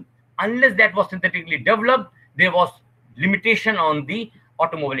available. Unless that was synthetically developed, there was limitation on the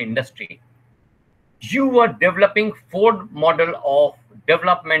automobile industry. You were developing Ford model of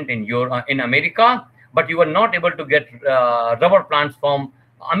development in America, but you were not able to get rubber plants from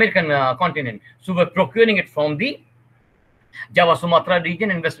American continent. So we're procuring it from the Java Sumatra region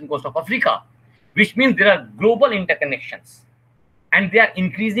and western coast of Africa, which means there are global interconnections, and they are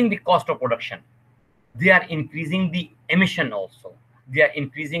increasing the cost of production. They are increasing the emission also. They are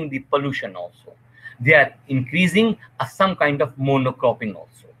increasing the pollution also. they are increasing some kind of monocropping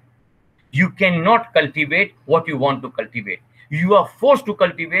also. You cannot cultivate what you want to cultivate. You are forced to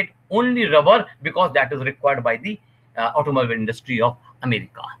cultivate only rubber because that is required by the automobile industry of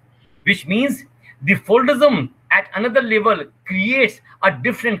America, which means the Fordism at another level creates a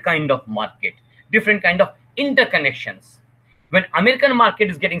different kind of market, different kind of interconnections. When American market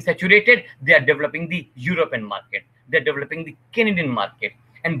is getting saturated, they are developing the European market, they're developing the Canadian market,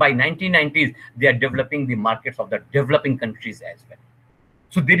 and by 1990s, they are developing the markets of the developing countries as well.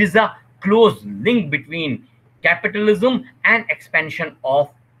 So there is a close link between capitalism and expansion of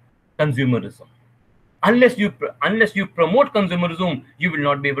consumerism. Unless you promote consumerism, you will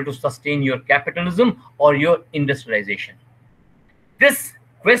not be able to sustain your capitalism or your industrialization. This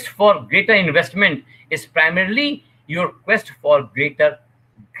quest for greater investment is primarily your quest for greater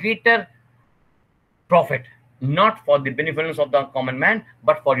profit, not for the benevolence of the common man,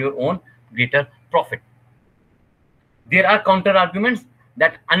 but for your own greater profit. There are counter arguments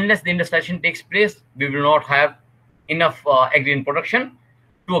that unless the industrialization takes place, we will not have enough agrarian production.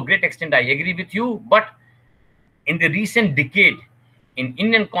 To a great extent, I agree with you. But in the recent decade, in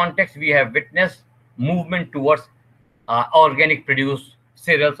Indian context, we have witnessed movement towards organic produce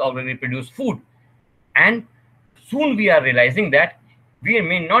cereals, organic produced food. And soon we are realizing that we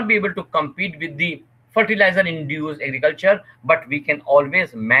may not be able to compete with the fertilizer-induced agriculture, but we can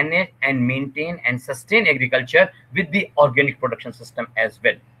always manage and maintain and sustain agriculture with the organic production system as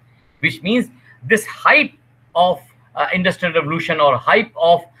well. Which means this hype of industrial revolution or hype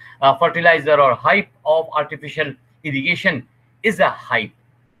of fertilizer or hype of artificial irrigation is a hype.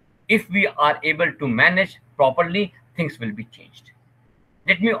 If we are able to manage properly, things will be changed.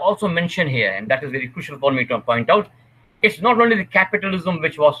 Let me also mention here, and that is very crucial for me to point out, it's not only the capitalism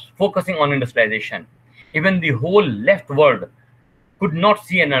which was focusing on industrialization. Even the whole left world could not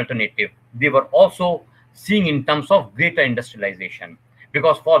see an alternative. They were also seeing in terms of greater industrialization,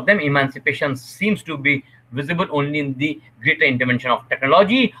 because for them emancipation seems to be visible only in the greater intervention of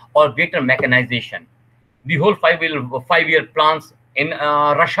technology or greater mechanization. The whole five-year plans in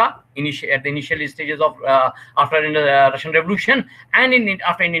Russia at the initial stages of after the Russian Revolution and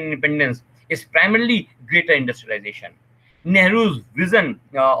after Indian independence is primarily greater industrialization. Nehru's vision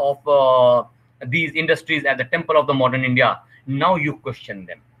of these industries as the temple of the modern India, now you question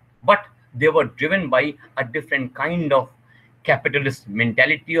them. But they were driven by a different kind of capitalist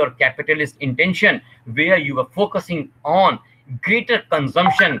mentality or capitalist intention, where you were focusing on greater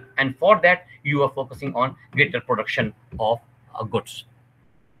consumption, and for that you are focusing on greater production of goods.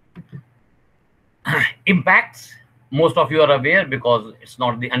 Impacts, most of you are aware because it's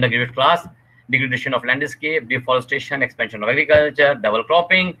not the undergraduate class: degradation of landscape, deforestation, expansion of agriculture, double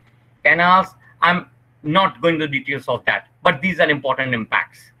cropping, canals. I'm not going to details of that, but these are important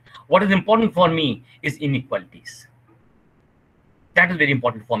impacts. What is important for me is inequalities. That is very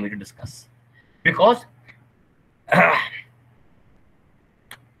important for me to discuss, because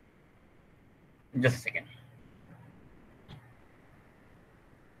just a second.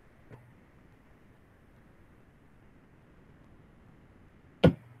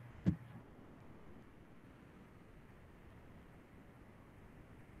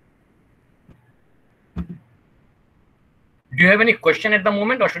 Do you have any question at the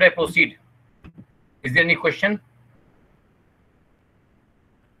moment, or should I proceed? Is there any question?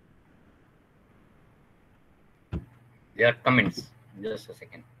 There are comments. Just a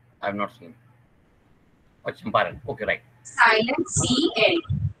second. I have not seen. Oh, Champaran. Okay, right. Silent CL.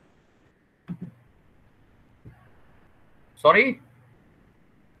 Sorry?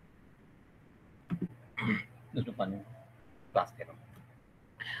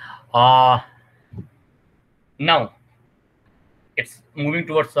 Now, it's moving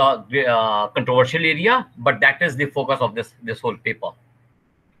towards a controversial area, but that is the focus of this whole paper.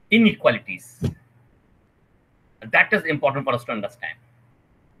 Inequalities. That is important for us to understand.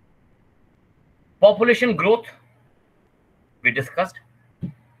 Population growth, we discussed.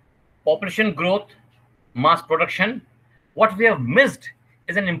 Population growth, mass production. What we have missed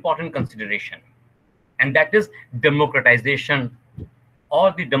is an important consideration, and that is democratization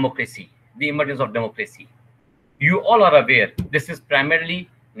or the democracy, the emergence of democracy. You all are aware this is primarily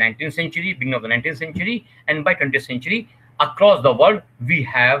 19th century, beginning of the 19th century, and by 20th century, across the world, we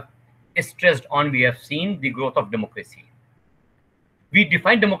have seen the growth of democracy. We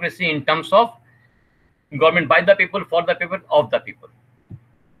define democracy in terms of government by the people, for the people, of the people.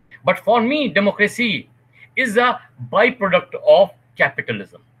 But for me, democracy is a byproduct of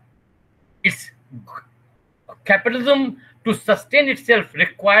capitalism. It's capitalism, to sustain itself,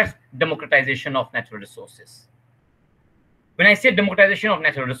 requires democratization of natural resources. When I say democratization of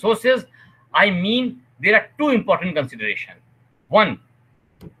natural resources, I mean there are two important considerations. One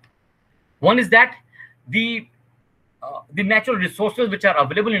is that the natural resources which are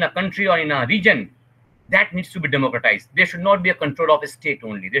available in a country or in a region, that needs to be democratized. There should not be a control of a state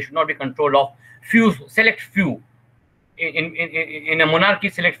only. There should not be control of select few. In a monarchy,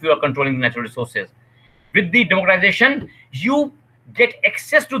 select few are controlling the natural resources. With the democratization, you get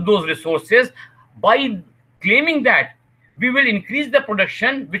access to those resources by claiming that we will increase the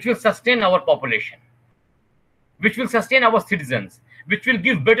production, which will sustain our population, which will sustain our citizens, which will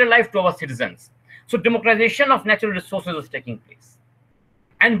give better life to our citizens. So democratization of natural resources is taking place.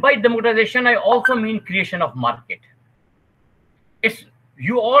 And by democratization, I also mean creation of market.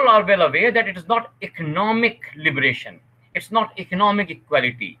 You all are well aware that it is not economic liberation. It's not economic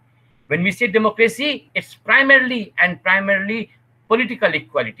equality. When we say democracy, it's primarily political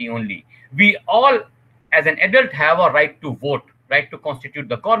equality only. We all, as an adult, have a right to vote, right to constitute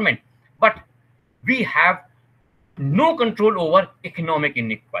the government, but we have no control over economic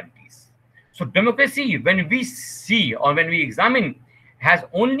inequalities. So democracy, when we see or when we examine, has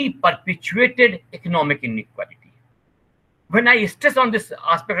only perpetuated economic inequality. When I stress on this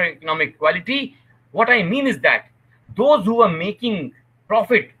aspect of economic equality, what I mean is that those who are making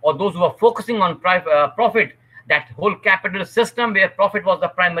profit or those who are focusing on profit, that whole capitalist system where profit was the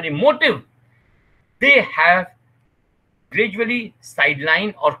primary motive, they have gradually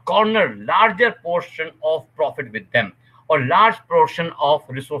sidelined or cornered larger portion of profit with them or large portion of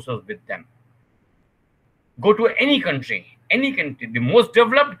resources with them. Go to any country, the most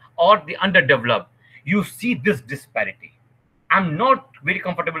developed or the underdeveloped, you see this disparity. I'm not very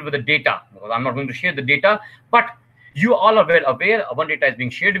comfortable with the data because I'm not going to share the data, but you all are well aware, one data is being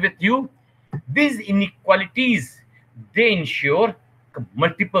shared with you. These inequalities, they ensure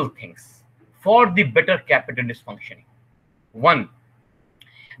multiple things for the better capitalist functioning. One,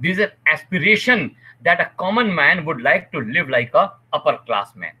 there is an aspiration that a common man would like to live like a upper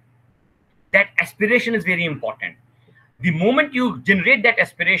class man. That aspiration is very important. The moment you generate that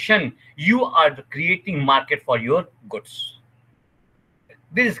aspiration, you are creating market for your goods.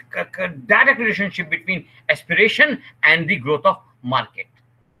 There is a direct relationship between aspiration and the growth of market.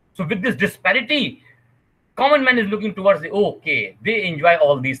 So with this disparity, common man is looking towards okay, they enjoy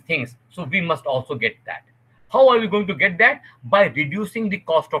all these things, so we must also get that. How are we going to get that? By reducing the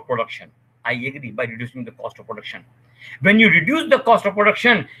cost of production. I agree, by reducing the cost of production. When you reduce the cost of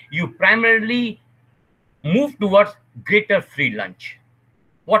production, you primarily move towards greater free lunch.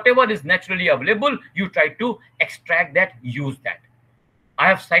 Whatever is naturally available, you try to extract that, use that. I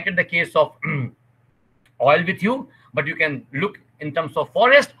have cited the case of oil with you, but you can look in terms of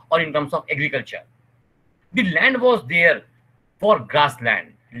forest or in terms of agriculture. The land was there for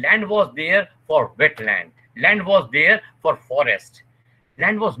grassland. Land was there for wetland. Land was there for forest.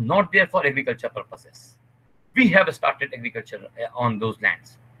 Land was not there for agriculture purposes. We have started agriculture on those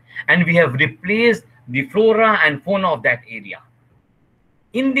lands, and we have replaced the flora and fauna of that area.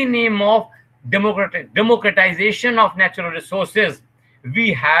 In the name of democratization of natural resources,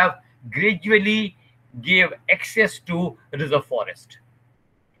 we have gradually gave access to reserve forest.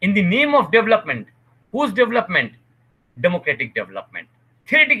 In the name of development, whose development? Democratic development.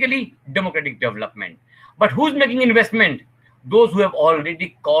 Theoretically, democratic development. But who's making investment? Those who have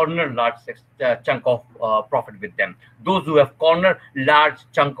already cornered large chunk of profit with them. Those who have cornered large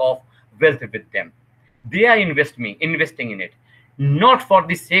chunk of wealth with them. They are investing in it, not for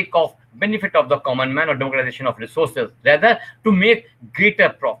the sake of benefit of the common man or democratization of resources, rather to make greater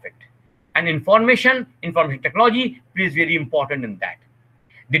profit. And information technology plays very important in that.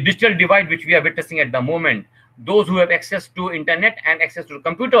 The digital divide which we are witnessing at the moment, those who have access to internet and access to the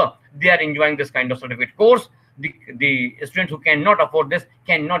computer, they are enjoying this kind of certificate course. The students who cannot afford this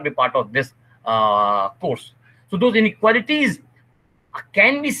cannot be part of this course. So those inequalities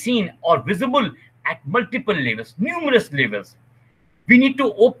can be seen or visible at multiple levels, numerous levels. We need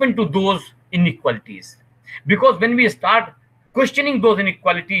to open to those inequalities, because when we start questioning those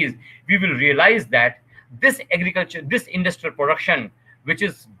inequalities, we will realize that this agriculture, this industrial production, which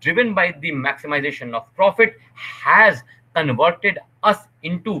is driven by the maximization of profit, has converted us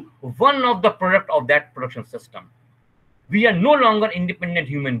into one of the product of that production system. We are no longer independent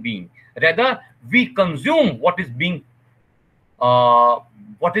human being. Rather, we consume what is being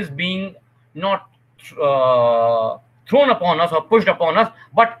not thrown upon us or pushed upon us,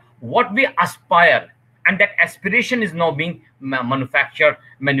 but what we aspire, and that aspiration is now being manufactured,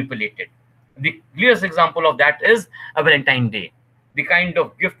 manipulated. The clearest example of that is a Valentine's Day. The kind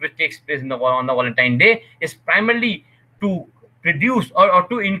of gift which takes place on the Valentine's Day is primarily to produce or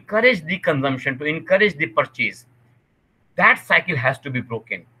to encourage the consumption, to encourage the purchase. That cycle has to be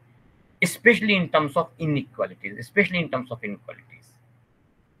broken. especially in terms of inequalities,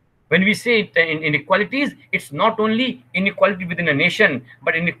 When we say inequalities, it's not only inequality within a nation,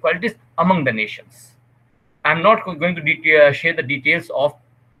 but inequalities among the nations. I'm not going to share the details of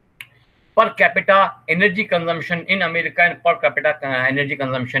per capita energy consumption in America and per capita energy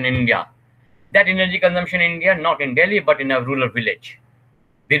consumption in India. That energy consumption in India, not in Delhi, but in a rural village.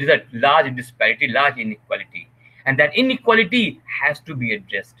 There is a large disparity, large inequality. And that inequality has to be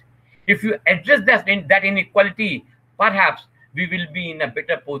addressed. If you address that inequality, perhaps we will be in a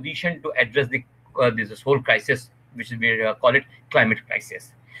better position to address this whole crisis, which we call it climate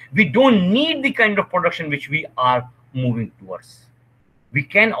crisis. We don't need the kind of production which we are moving towards. We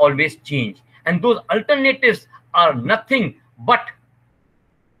can always change. And those alternatives are nothing but,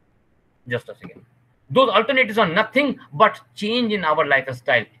 just a second. Those alternatives are nothing but change in our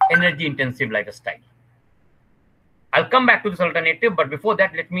lifestyle, energy intensive lifestyle. I'll come back to this alternative, but before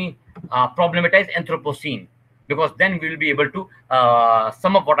that, let me problematize Anthropocene, because then we will be able to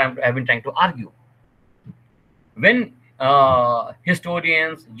sum up what I've been trying to argue. When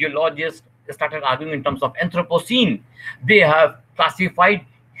historians, geologists started arguing in terms of Anthropocene, they have classified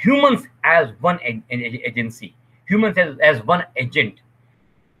humans as one agency, humans as one agent,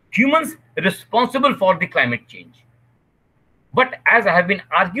 humans responsible for the climate change. But as I have been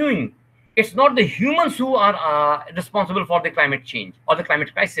arguing, it's not the humans who are responsible for the climate change or the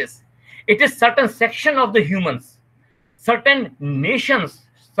climate crisis. It is certain section of the humans, certain nations,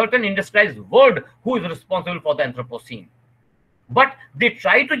 certain industrialized world who is responsible for the Anthropocene. But they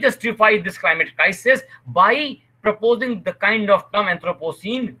try to justify this climate crisis by proposing the kind of term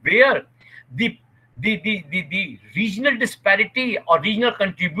Anthropocene, where the regional disparity or regional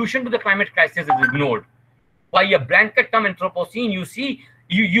contribution to the climate crisis is ignored. By a blanket term Anthropocene, you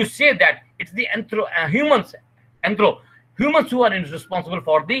say that it's the humans who are responsible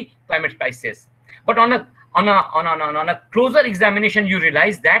for the climate crisis. But on a closer examination, you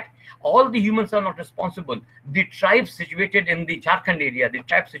realize that all the humans are not responsible. The tribes situated in the Jharkhand area, the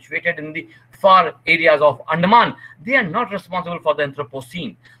tribes situated in the far areas of Andaman, they are not responsible for the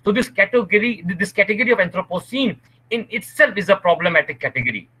Anthropocene. So this category of Anthropocene in itself is a problematic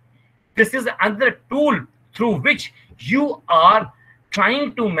category. This is another tool through which you are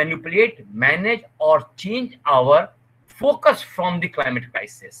trying to manipulate, manage, or change our focus from the climate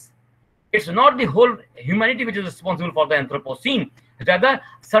crisis. It's not the whole humanity which is responsible for the Anthropocene, rather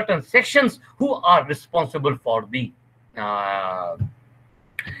certain sections who are responsible for the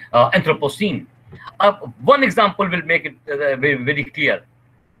Anthropocene. One example will make it very clear.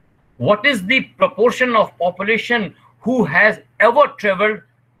 What is the proportion of population who has ever traveled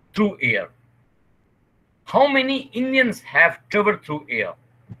through air? How many Indians have traveled through air?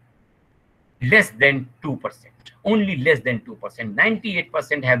 Less than 2%. Only less than 2%.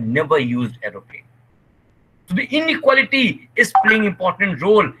 98% have never used aeroplane. So the inequality is playing important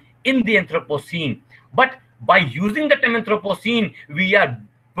role in the Anthropocene. But by using the term Anthropocene, we are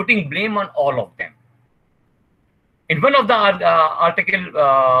putting blame on all of them. In one of the article,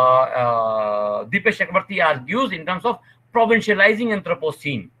 Deepesh Chakrabarty argues in terms of provincializing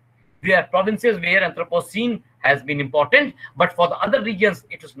Anthropocene. There are provinces where Anthropocene has been important, but for the other regions,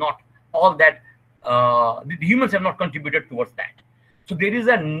 it is not all that. The humans have not contributed towards that. So there is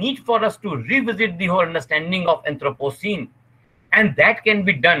a need for us to revisit the whole understanding of Anthropocene, and that can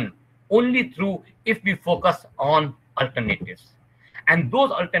be done only through if we focus on alternatives. And those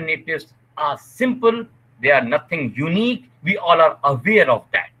alternatives are simple. They are nothing unique. We all are aware of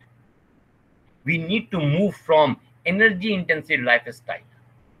that. We need to move from energy-intensive lifestyle.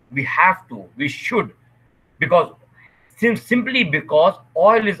 We have to, we should, because simply because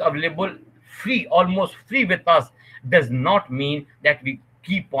oil is available free, almost free with us, does not mean that we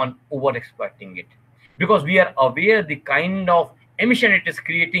keep on over-exploiting it. Because we are aware the kind of emission it is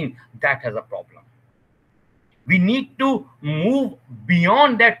creating, that has a problem. We need to move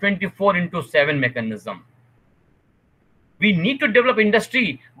beyond that 24/7 mechanism. We need to develop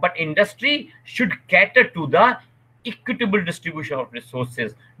industry, but industry should cater to the equitable distribution of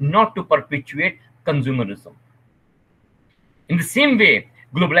resources, not to perpetuate consumerism. In the same way,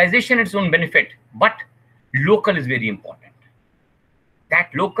 globalization has its own benefit, but local is very important.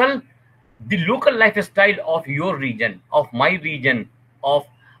 That local, the local lifestyle of your region, of my region, of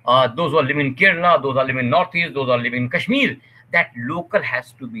those who are living in Kerala, those who are living in Northeast, those who are living in Kashmir, that local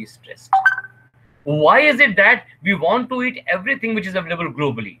has to be stressed. Why is it that we want to eat everything which is available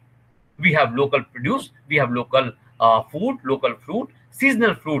globally? We have local produce, we have local food, local fruit,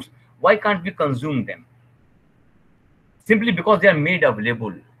 seasonal fruits. Why can't we consume them? Simply because they are made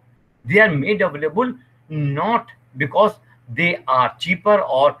available. They are made available not because they are cheaper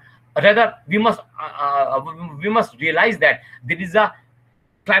or Rather, we must realize that there is a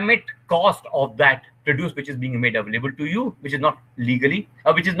climate cost of that produce which is being made available to you, which is not legally,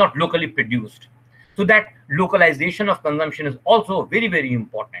 which is not locally produced. So that localization of consumption is also very, very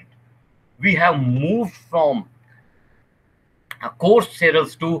important. We have moved from coarse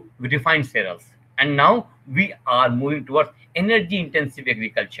cereals to refined cereals, and now we are moving towards energy intensive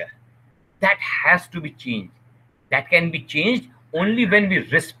agriculture. That has to be changed. That can be changed only when we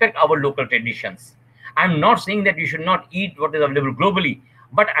respect our local traditions. I'm not saying that you should not eat what is available globally,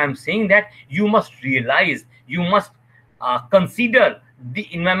 but I'm saying that you must realize, you must consider the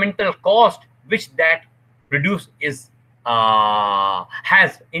environmental cost which that produce is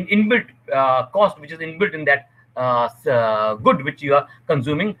has inbuilt cost which is inbuilt in that good which you are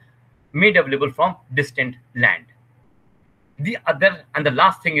consuming, made available from distant land. The other and the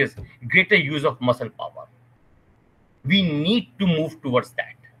last thing is greater use of muscle power. We need to move towards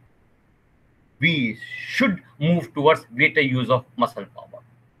that. We should move towards greater use of muscle power.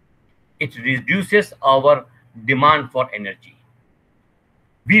 It reduces our demand for energy.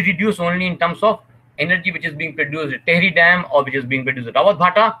 We reduce only in terms of energy which is being produced at Tehri Dam or which is being produced at Rawat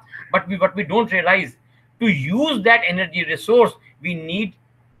Bhata, but what we don't realize, to use that energy resource, we need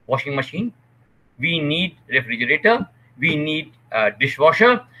washing machine, we need refrigerator, we need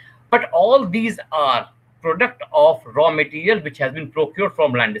dishwasher, but all these are product of raw material which has been procured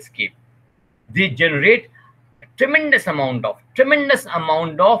from landscape. They generate a tremendous amount of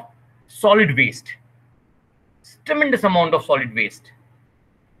solid waste. Tremendous amount of solid waste.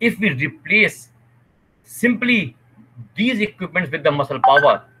 If we replace simply these equipments with the muscle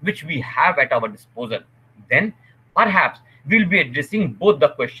power which we have at our disposal, then perhaps we'll be addressing both the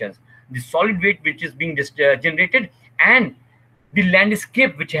questions: the solid waste which is being generated and the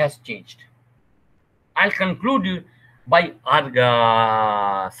landscape which has changed. I'll conclude by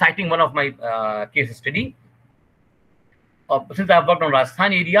citing one of my case study. Since I've worked on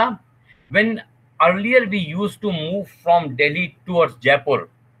Rajasthan area, when earlier we used to move from Delhi towards Jaipur,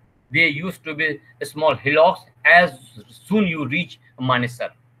 there used to be small hillocks as soon you reach Manesar.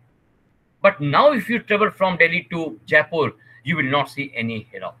 But now if you travel from Delhi to Jaipur, you will not see any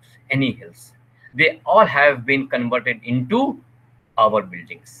hillocks, any hills. They all have been converted into our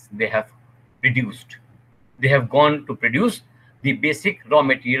buildings. They have reduced. They have gone to produce the basic raw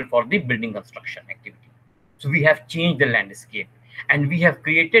material for the building construction activity. So we have changed the landscape and we have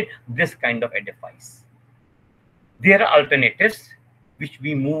created this kind of edifice. There are alternatives which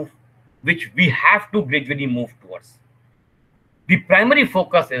we have to gradually move towards. The primary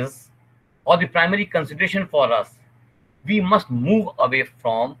focus is, or the primary consideration for us, we must move away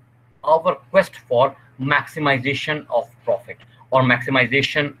from our quest for maximization of profit or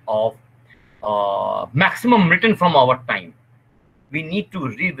maximization of maximum return from our time. We need to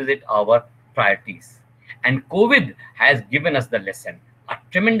revisit our priorities. And COVID has given us the lesson, a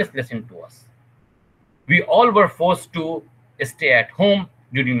tremendous lesson to us. We all were forced to stay at home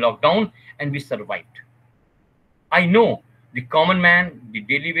during lockdown and we survived. I know the common man, the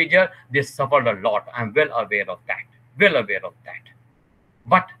daily wager, they suffered a lot. I'm well aware of that. Well aware of that.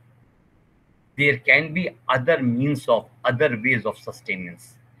 But there can be other means of, other ways of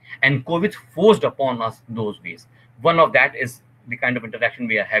sustenance. And COVID forced upon us those ways. One of that is the kind of interaction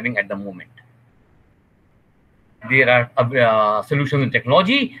we are having at the moment. There are solutions in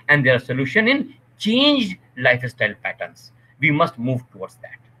technology and there are solutions in changed lifestyle patterns. We must move towards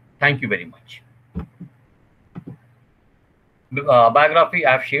that. Thank you very much. Biography,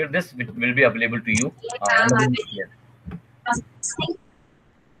 I have shared this, which will be available to you.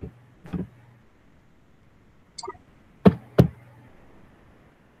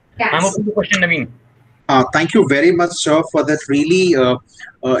 I'm open to question, Naveen. Thank you very much, sir, for that really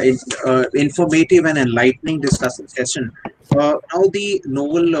informative and enlightening discussion session. Now, the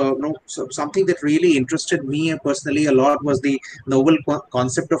novel, something that really interested me personally a lot was the novel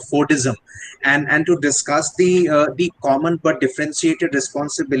concept of Fordism, and to discuss the common but differentiated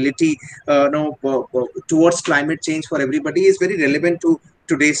responsibility, towards climate change for everybody is very relevant to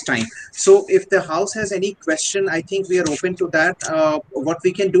today's time. So if the house has any question, I think we are open to that. What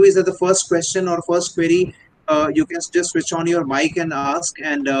we can do is that the first question or first query, you can just switch on your mic and ask,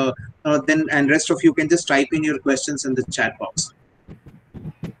 and then rest of you can just type in your questions in the chat box.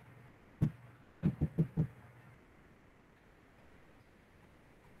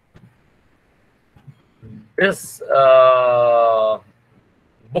 This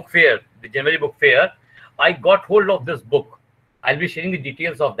book fair, the January book fair, I got hold of this book. I'll be sharing the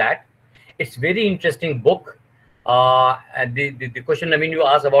details of that. It's very interesting book. And the question, I mean, you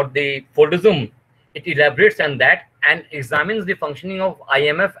asked about the Fordism, it elaborates on that. and examines the functioning of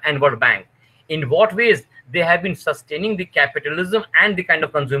IMF and World Bank, in what ways they have been sustaining the capitalism and the kind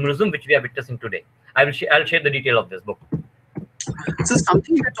of consumerism which we are witnessing today. I'll share the detail of this book. So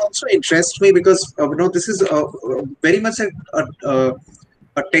something that also interests me, because this is very much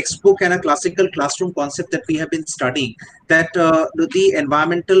a textbook and a classical classroom concept that we have been studying, that the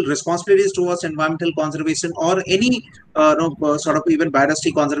environmental responsibilities towards environmental conservation, or any sort of even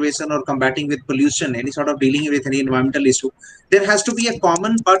biodiversity conservation or combating with pollution, any sort of dealing with any environmental issue, there has to be a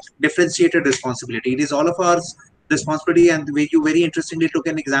common but differentiated responsibility. It is all of our responsibility. And the way you very interestingly took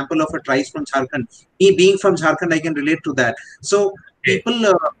an example of a tribe from Jharkhand. Me being from Jharkhand, I can relate to that. So people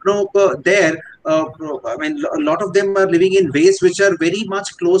there, I mean, a lot of them are living in ways which are very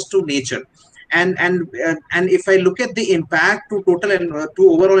much close to nature. And if I look at the impact to total and to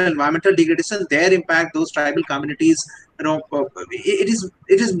overall environmental degradation, their impact, those tribal communities, it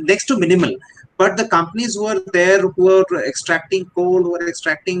is next to minimal. But the companies who are there, who are extracting coal, who are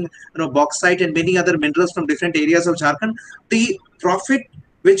extracting bauxite and many other minerals from different areas of Jharkhand, the profit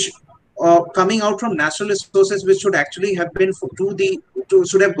which coming out from natural resources, which should actually have been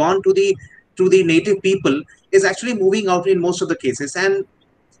should have gone to the native people, is actually moving out in most of the cases. And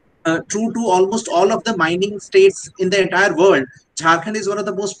true to almost all of the mining states in the entire world, Jharkhand is one of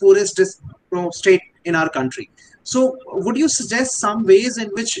the most poorest state in our country. So would you suggest some ways in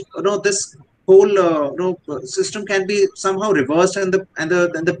which this whole system can be somehow reversed, and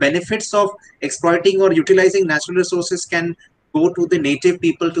the benefits of exploiting or utilizing natural resources can go to the native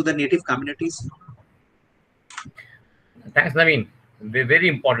people, to the native communities? Thanks, Naveen. Very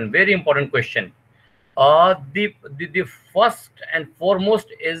important question. The first and foremost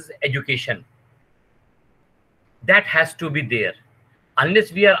is education. That has to be there.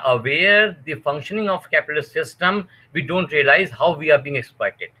 Unless we are aware the functioning of capitalist system, we don't realize how we are being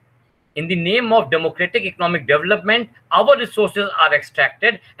exploited. In the name of democratic economic development, our resources are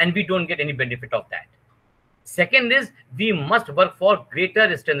extracted and we don't get any benefit of that. Second is, we must work for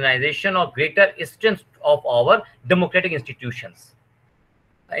greater standardization or greater strength of our democratic institutions.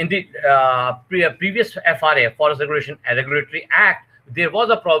 In the previous FRA, Forest Regulatory Act, there was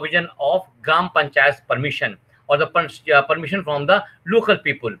a provision of Gram Panchayat's permission, or the permission from the local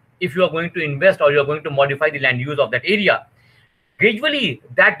people, if you are going to invest or you are going to modify the land use of that area. Gradually,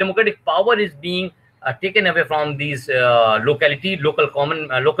 that democratic power is being taken away from these local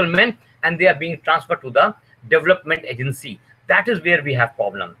men, and they are being transferred to the development agency. That is where we have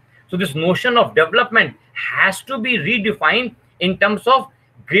problem. So this notion of development has to be redefined in terms of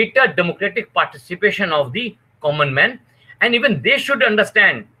greater democratic participation of the common man, and even they should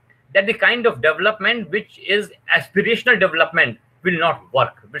understand that the kind of development which is aspirational development will not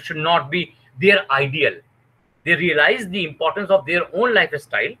work, which should not be their ideal. They realize the importance of their own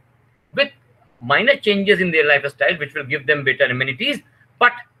lifestyle with minor changes in their lifestyle, which will give them better amenities,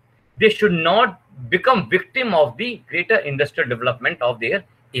 but they should not become victim of the greater industrial development of their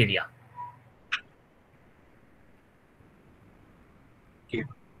area. Okay.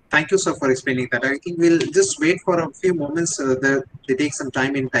 Thank you, sir, for explaining that. I think we'll just wait for a few moments. They take some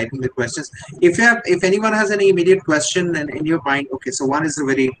time in typing the questions. If anyone has any immediate question in your mind, okay. So one is a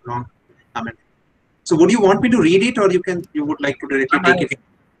very long comment. So would you want me to read it, or you would like to directly take it?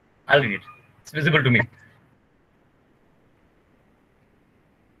 I'll read it. It's visible to me.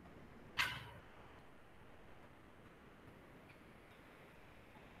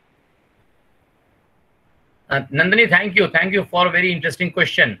 Nandini, thank you for a very interesting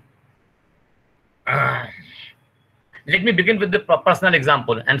question. Let me begin with the personal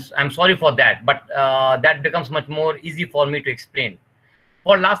example, and I'm sorry for that, but that becomes much more easy for me to explain.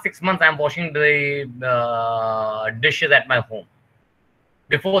 For last 6 months, I'm washing the dishes at my home.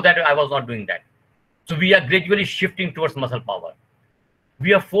 Before that, I was not doing that. So we are gradually shifting towards muscle power.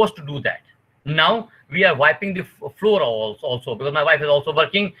 We are forced to do that. Now we are wiping the floor also because my wife is also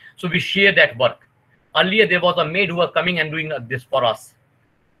working. So we share that work. Earlier, there was a maid who was coming and doing this for us.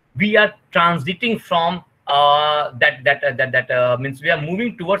 We are transiting from means we are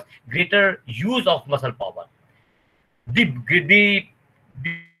moving towards greater use of muscle power.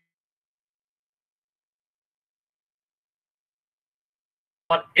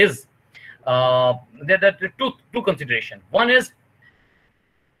 Is there are two considerations. One is,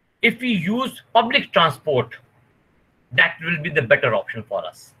 if we use public transport, that will be the better option for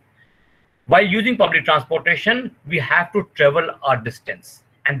us. While using public transportation, we have to travel a distance,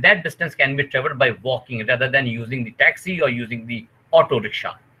 and that distance can be traveled by walking rather than using the taxi or using the auto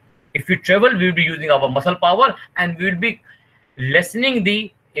rickshaw. If we travel, we will be using our muscle power, and we will be lessening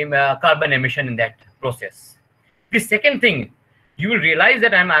the carbon emission in that process. The second thing, You will realize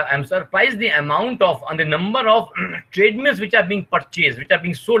that I'm surprised the amount of and the number of treadmills which are being purchased, which are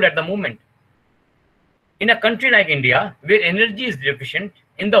being sold at the moment. In a country like India, where energy is deficient,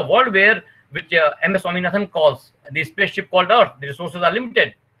 in the world where, which MS Swaminathan calls the spaceship called Earth, the resources are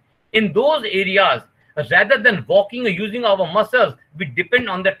limited. In those areas, rather than walking or using our muscles, we depend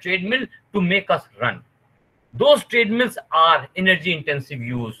on the treadmill to make us run. Those treadmills are energy intensive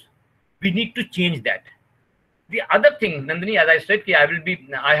use. We need to change that. The other thing, Nandini, as I said,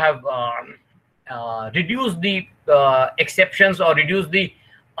 I have reduced the exceptions or reduced the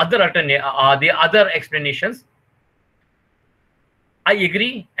other explanations. I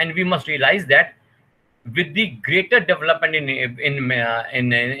agree, and we must realize that with the greater development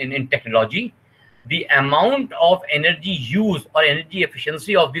in technology, the amount of energy use or energy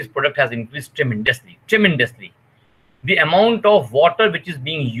efficiency of this product has increased tremendously. The amount of water which is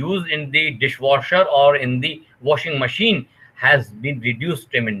being used in the dishwasher or in the washing machine has been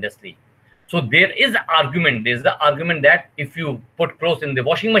reduced tremendously. So there is the argument that if you put clothes in the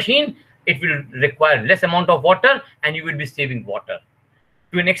washing machine, it will require less amount of water and you will be saving water.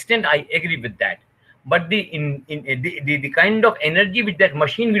 To an extent, I agree with that. But the kind of energy which that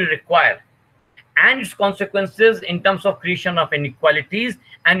machine will require and its consequences in terms of creation of inequalities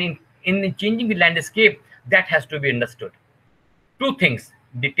and in changing the landscape, that has to be understood. Two things,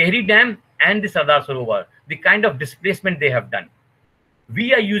 the Tehri Dam and the Sardar Sarovar, the kind of displacement they have done.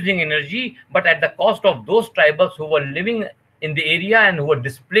 We are using energy, but at the cost of those tribals who were living in the area and who were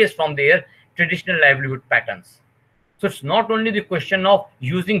displaced from their traditional livelihood patterns. So it's not only the question of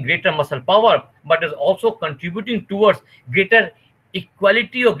using greater muscle power, but is also contributing towards greater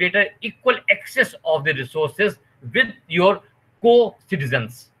equality or greater equal access of the resources with your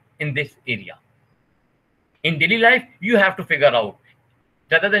co-citizens in this area. In daily life, you have to figure out,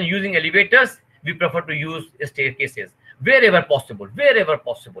 rather than using elevators, we prefer to use staircases wherever possible.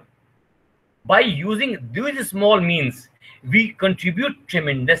 By using these small means, we contribute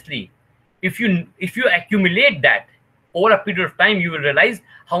tremendously. If you accumulate that over a period of time, you will realize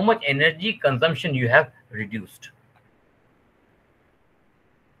how much energy consumption you have reduced.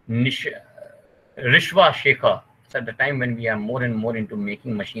 Rishwa Shekhar, at the time when we are more and more into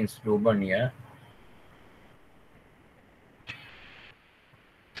making machines slow burn here.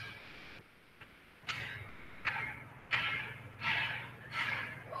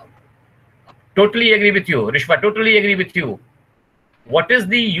 Totally agree with you, Rishwa, totally agree with you. What is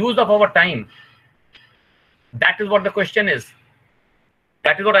the use of our time? That is what the question is.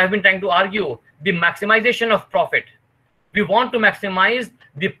 That is what I have been trying to argue. The maximization of profit. We want to maximize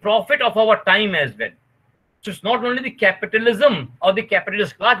the profit of our time as well. So it's not only the capitalism or the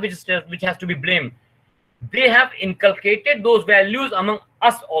capitalist class which has to be blamed. They have inculcated those values among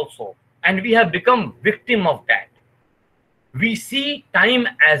us also, and we have become victim of that. We see time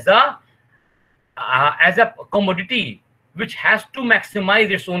as a commodity which has to maximize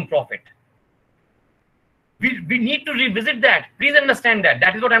its own profit. We need to revisit that. Please understand that.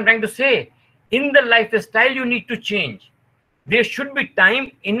 That is what I'm trying to say. In the lifestyle, you need to change. There should be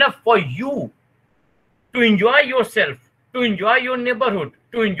time enough for you to enjoy yourself, to enjoy your neighborhood,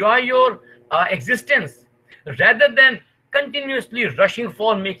 to enjoy your existence, rather than continuously rushing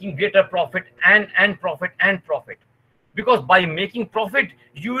for making greater profit and profit. Because by making profit,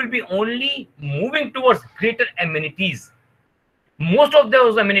 you will be only moving towards greater amenities. Most of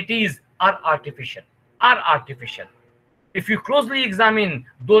those amenities are artificial. If you closely examine,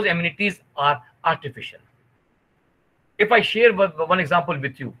 those amenities are artificial. If I share one example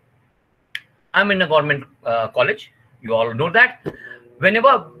with you, I'm in a government college. You all know that.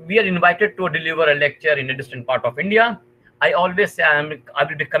 Whenever we are invited to deliver a lecture in a distant part of India, I always say I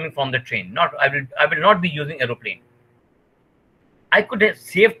will be coming from the train. I will not be using aeroplane. I could have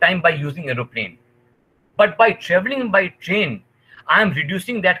saved time by using aeroplane, but by traveling by train, I am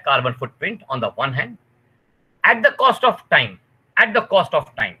reducing that carbon footprint on the one hand, at the cost of time.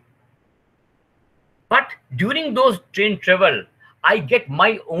 But during those train travel, I get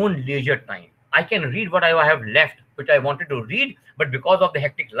my own leisure time. I can read what I have left, which I wanted to read, but because of the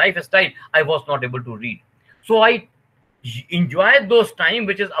hectic lifestyle, I was not able to read. So I enjoy those time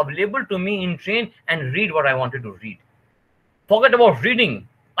which is available to me in train and read what I wanted to read. Forget about reading.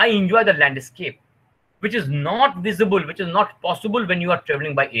 I enjoy the landscape, which is not visible, which is not possible when you are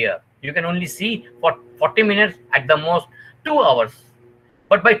traveling by air. You can only see for 40 minutes, at the most 2 hours.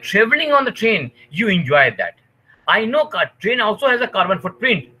 But by traveling on the train, you enjoy that. I know train also has a carbon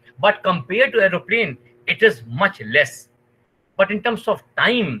footprint, but compared to aeroplane, it is much less. But in terms of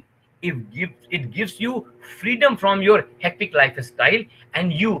time, it gives you freedom from your hectic lifestyle,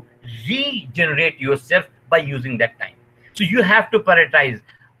 and you regenerate yourself by using that time. So you have to prioritize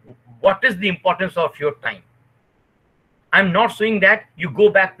what is the importance of your time. I'm not saying that you go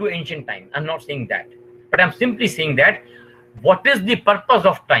back to ancient time. I'm not saying that. But I'm simply saying that what is the purpose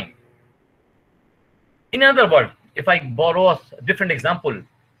of time? In other words, if I borrow a different example,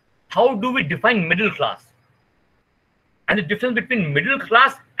 how do we define middle class? And the difference between middle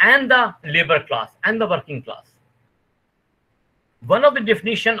class and the labor class and the working class. One of the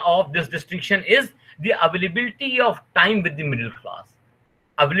definition of this distinction is the availability of time with the middle class.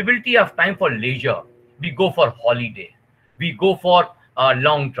 Availability of time for leisure. We go for holiday. We go for a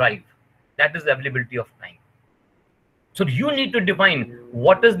long drive. That is the availability of time. So you need to define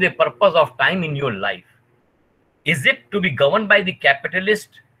what is the purpose of time in your life. Is it to be governed by the capitalist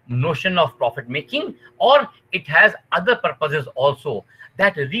notion of profit making, or it has other purposes also?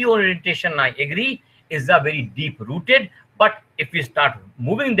 That reorientation, I agree, is a very deep rooted, but if we start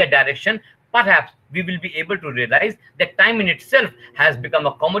moving in that direction, perhaps we will be able to realize that time in itself has become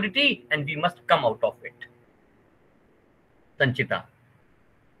a commodity and we must come out of it. Sanchita,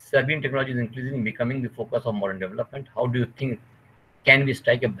 green technology is increasingly becoming the focus of modern development. How do you think can we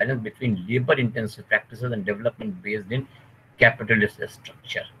strike a balance between labor-intensive practices and development based in capitalist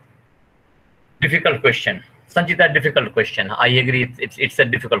structure? Difficult question. Sanchita, difficult question. I agree, it's a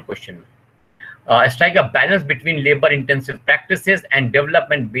difficult question. Strike a balance between labor-intensive practices and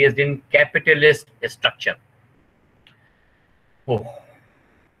development based in capitalist structure. Oh.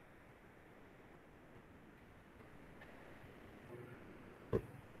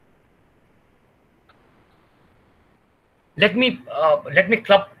 Let me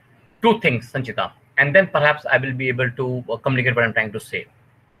club two things, Sanchita, and then perhaps I will be able to communicate what I'm trying to say.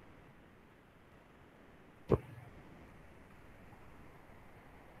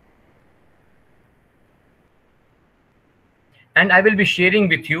 And I will be sharing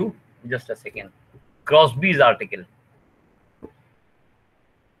with you, just a second, Crosby's article,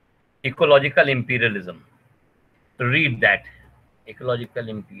 Ecological Imperialism. Read that, Ecological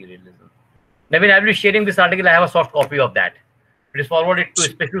Imperialism. Naveen, I will be sharing this article. I have a soft copy of that. It is forwarded to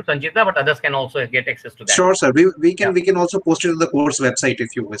especially Sanchita, but others can also get access to that. Sure, sir. We can also post it on the course website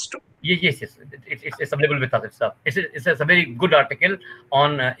if you wish to. Yes. It's available with us. It's a very good article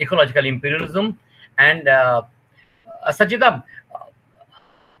on ecological imperialism. And Sanchita,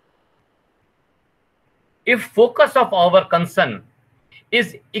 if focus of our concern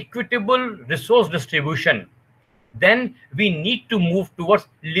is equitable resource distribution, then we need to move towards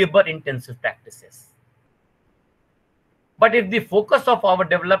labor-intensive practices. But if the focus of our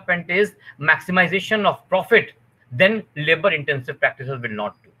development is maximization of profit, then labor-intensive practices will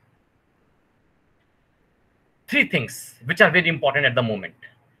not do. Three things which are very important at the moment.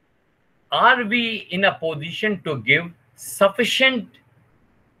 Are we in a position to give sufficient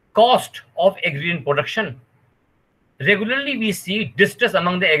cost of agrarian production? Regularly, we see distress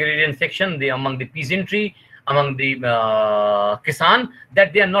among the agrarian section, among the peasantry, among the kisan,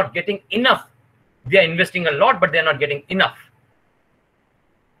 that they are not getting enough. They are investing a lot, but they are not getting enough.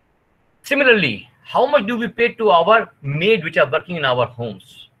 Similarly, how much do we pay to our maids which are working in our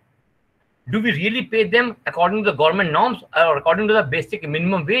homes? Do we really pay them according to the government norms or according to the basic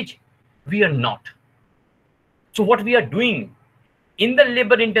minimum wage? We are not. So what we are doing in the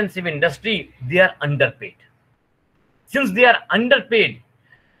labor-intensive industry, they are underpaid. Since they are underpaid,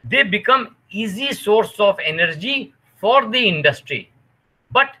 they become easy source of energy for the industry.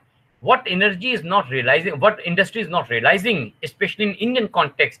 But what industry is not realizing, especially in Indian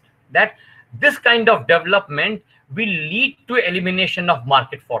context, that this kind of development will lead to elimination of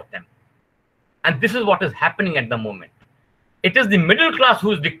market for them. And this is what is happening at the moment. It is the middle class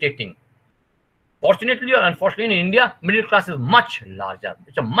who is dictating. Fortunately or unfortunately, in India, middle class is much larger.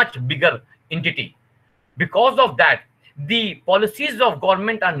 It's a much bigger entity. Because of that, the policies of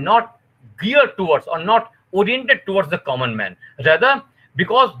government are not geared towards or not oriented towards the common man. Rather,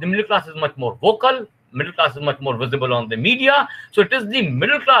 because the middle class is much more vocal, middle class is much more visible on the media. So it is the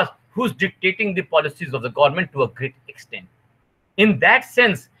middle class who's dictating the policies of the government to a great extent. In that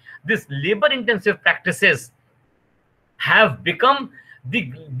sense, these labor-intensive practices have become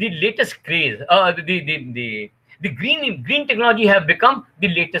the latest craze. The green technology have become the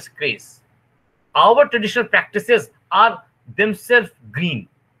latest craze. Our traditional practices are themselves green,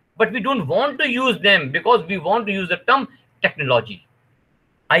 but we don't want to use them because we want to use the term technology.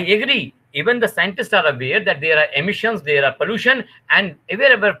 I agree. Even the scientists are aware that there are emissions, there are pollution, and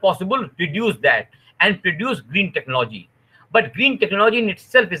wherever possible, reduce that and produce green technology. But green technology in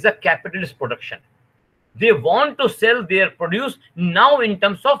itself is a capitalist production. They want to sell their produce now in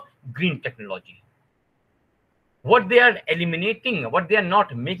terms of green technology. What they are eliminating, what they are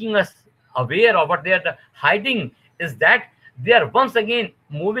not making us aware of, what they are hiding, is that they are once again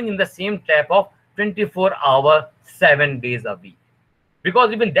moving in the same type of 24-hour, 7 days a week.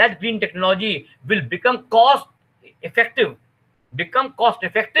 Because even that green technology will become cost effective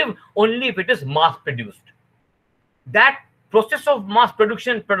only if it is mass produced. That process of mass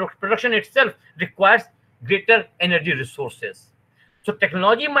production itself requires greater energy resources. So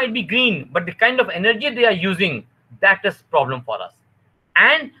technology might be green, but the kind of energy they are using, that is problem for us.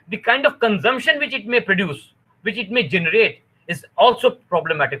 And the kind of consumption which it may produce, which it may generate, is also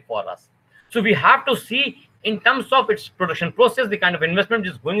problematic for us. So we have to see in terms of its production process, the kind of investment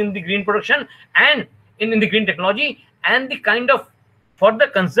is going in the green production and in the green technology, and the kind of further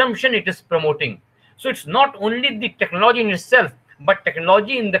consumption it is promoting. So it's not only the technology in itself, but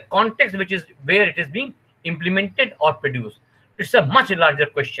technology in the context which is where it is being implemented or produced. It's a much larger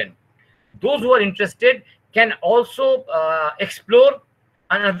question. Those who are interested can also explore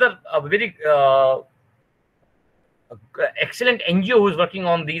another very excellent NGO who is working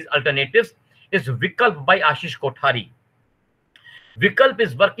on these alternatives, is Vikalp by Ashish Kothari. Vikalp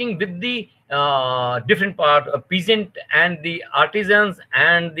is working with the different part of peasant and the artisans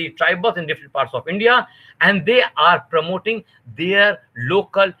and the tribals in different parts of India, and they are promoting their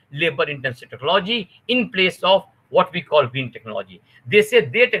local labor intensive technology in place of what we call green technology. They say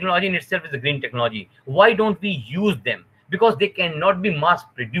their technology in itself is a green technology. Why don't we use them? Because they cannot be mass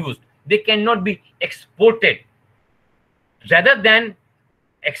produced, they cannot be exported. Rather than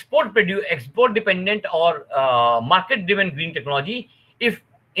export dependent or market driven green technology, if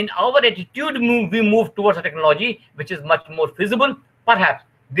in our attitude we move towards a technology which is much more feasible, perhaps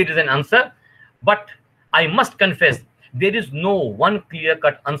there is an answer. But I must confess, there is no one clear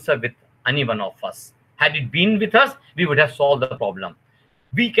cut answer with any one of us. Had it been with us, we would have solved the problem.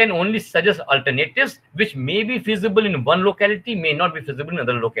 We can only suggest alternatives which may be feasible in one locality, may not be feasible in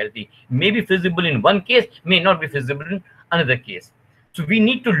another locality, may be feasible in one case, may not be feasible in another case. So we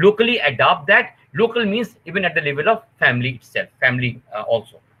need to locally adopt that. Local means even at the level of family itself, family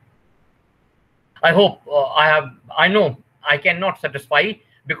also. I hope I know I cannot satisfy,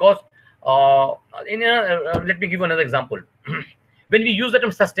 because let me give you another example. When we use the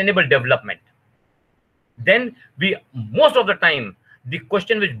term sustainable development, then we most of the time, the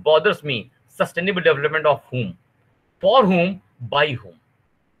question which bothers me, sustainable development of whom, for whom, by whom?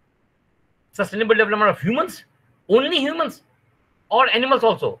 Sustainable development of humans, only humans, or animals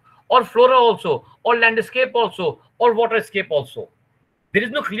also, or flora also, or landscape also, or waterscape also? There is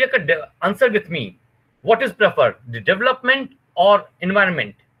no clear-cut answer with me. What is preferred, the development or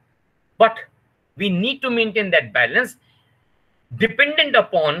environment? But we need to maintain that balance dependent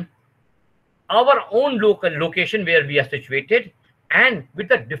upon our own local location where we are situated, and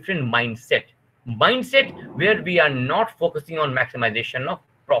with a different mindset where we are not focusing on maximization of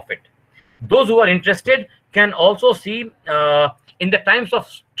profit. Those who are interested can also see in the times of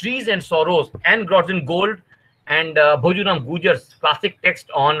trees and sorrows, and Gods in Gold and Bhojuram Gujar's classic text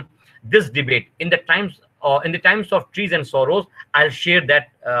on this debate. In the times of trees and sorrows, I'll share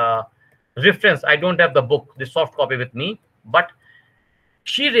that reference. I don't have the book, the soft copy with me, but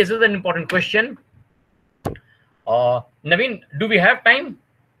she raises an important question. Naveen, do we have time?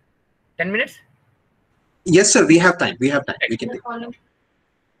 10 minutes? Yes, sir. We have time. We have time. We can take.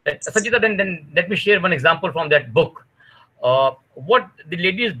 Sanchita, then let me share one example from that book. What the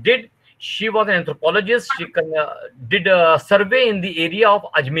ladies did, she was an anthropologist. She did a survey in the area of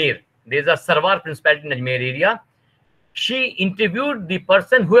Ajmer. There's a Sarwar principality in Ajmer area. She interviewed the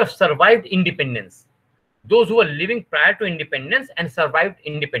person who have survived independence, those who were living prior to independence and survived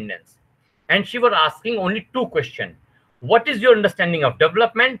independence. And she was asking only two questions. What is your understanding of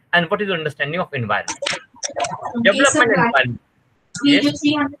development, and what is your understanding of environment? Development and environment. Yes?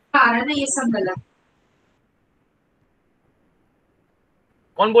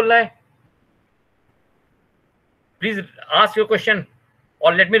 कौन बोल रहा है? Please ask your question,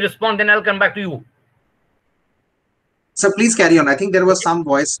 or let me respond, then I'll come back to you. So please carry on. I think there was some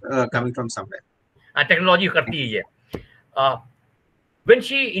voice coming from somewhere. Technology करती है ये. When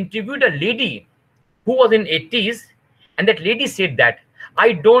she interviewed a lady who was in 80s, and that lady said that,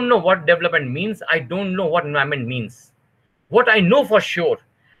 I don't know what development means, I don't know what environment means. What I know for sure,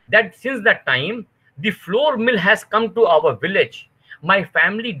 that since that time, the flour mill has come to our village. My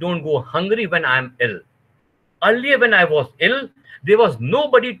family don't go hungry when I'm ill. Earlier when I was ill, there was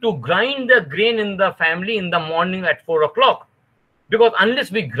nobody to grind the grain in the family in the morning at 4 o'clock. Because unless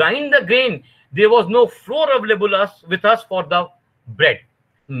we grind the grain, there was no flour available with us for the bread.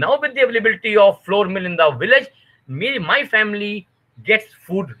 Now with the availability of flour mill in the village, my family gets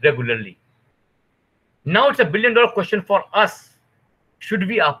food regularly. Now it's a $1 billion question for us. Should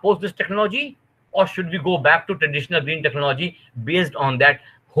we oppose this technology, or should we go back to traditional green technology based on that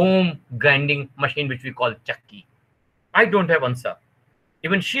home grinding machine which we call chakki? I don't have answer.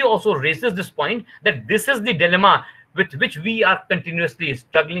 Even she also raises this point that this is the dilemma with which we are continuously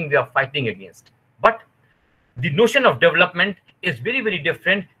struggling, we are fighting against. But the notion of development is very, very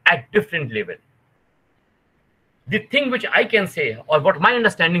different at different level. The thing which I can say, or what my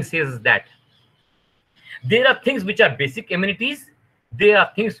understanding says, is that there are things which are basic amenities, there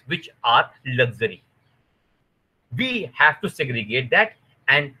are things which are luxury. We have to segregate that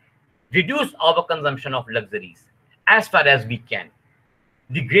and reduce our consumption of luxuries as far as we can.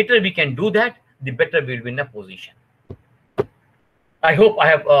 The greater we can do that, the better we'll be in a position. I hope I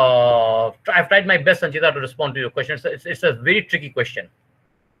have I've tried my best, Sanchita, to respond to your question. So it's a very tricky question.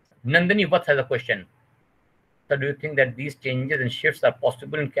 Nandini Vath has a question. So do you think that these changes and shifts are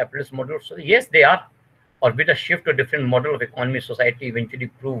possible in capitalist models? So yes, they are. Or with a shift to a different model of economy, society eventually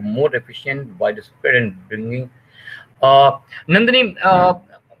prove more efficient, widespread, and bringing. Nandini,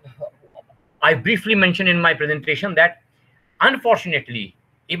 I briefly mentioned in my presentation that unfortunately,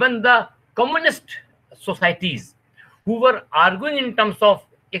 even the communist societies who were arguing in terms of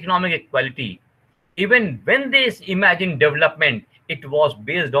economic equality, even when they imagined development, it was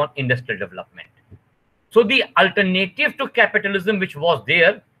based on industrial development. So the alternative to capitalism, which was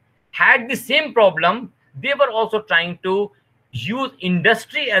there, had the same problem. They were also trying to use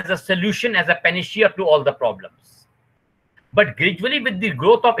industry as a solution, as a panacea to all the problems. But gradually, with the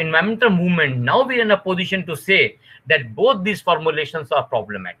growth of environmental movement, now we are in a position to say that both these formulations are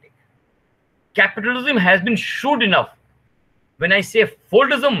problematic. Capitalism has been shrewd enough. When I say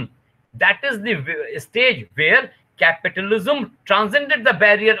Fordism, that is the stage where capitalism transcended the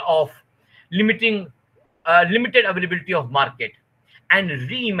barrier of limited availability of market and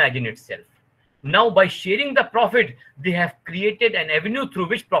reimagine itself. Now, by sharing the profit, they have created an avenue through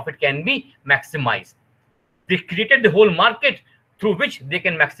which profit can be maximized. They created the whole market through which they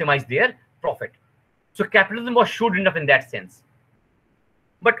can maximize their profit. So capitalism was shrewd enough in that sense.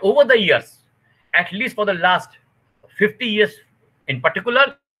 But over the years, at least for the last 50 years in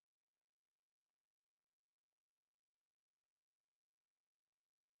particular,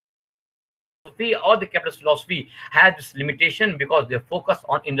 or the capitalist philosophy has this limitation because they focus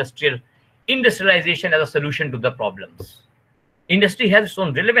on industrialization as a solution to the problems. Industry has its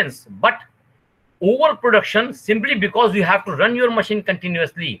own relevance, but overproduction, simply because you have to run your machine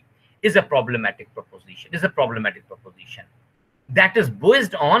continuously, is a problematic proposition. That is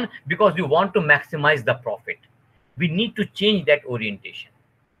based on because you want to maximize the profit. We need to change that orientation.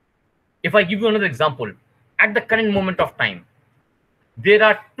 If I give you another example, at the current moment of time, there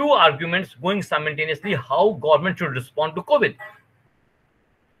are two arguments going simultaneously how government should respond to COVID.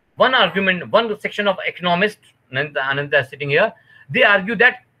 One argument, one section of economists, Ananta sitting here, they argue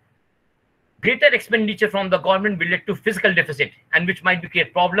that greater expenditure from the government will lead to fiscal deficit, and which might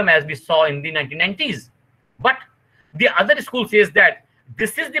create problem as we saw in the 1990s. But the other school says that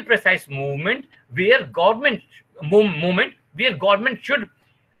this is the precise movement where government should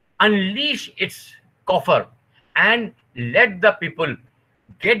unleash its coffer and let the people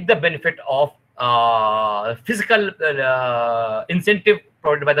get the benefit of physical incentive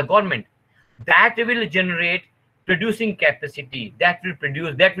provided by the government. That will generate producing capacity, that will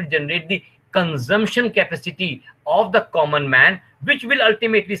generate the consumption capacity of the common man, which will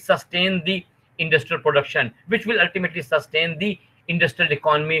ultimately sustain the industrial production, which will ultimately sustain the industrial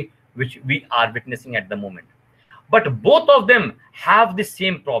economy which we are witnessing at the moment. But both of them have the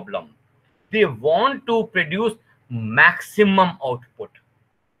same problem. They want to produce maximum output.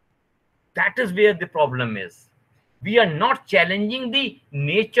 That is where the problem is. We are not challenging the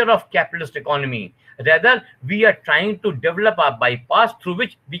nature of capitalist economy. Rather, we are trying to develop a bypass through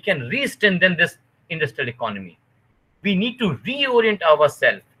which we can re-strengthen this industrial economy. We need to reorient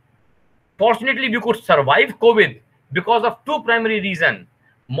ourselves. Fortunately, we could survive COVID because of two primary reasons.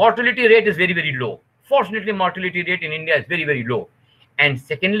 Mortality rate is very, very low. Fortunately, mortality rate in India is very, very low. And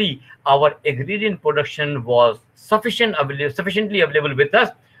secondly, our agrarian production was sufficiently available with us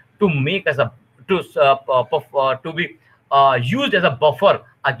to make us to be used as a buffer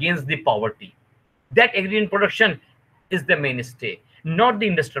against the poverty. That agrarian production is the mainstay, not the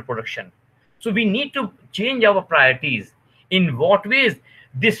industrial production. So we need to change our priorities. In what ways?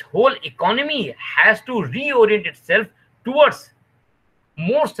 This whole economy has to reorient itself towards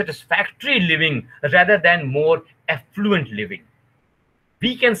more satisfactory living rather than more affluent living.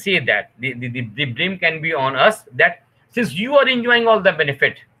 We can say that the blame can be on us, that since you are enjoying all the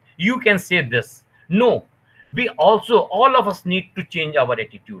benefit, you can say this. No, we also, all of us need to change our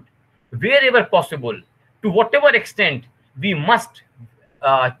attitude. Wherever possible, to whatever extent, we must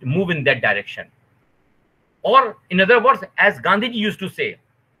move in that direction. Or in other words, as Gandhiji used to say,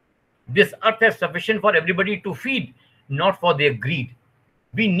 this earth is sufficient for everybody to feed, not for their greed.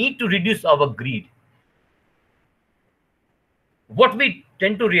 We need to reduce our greed. What we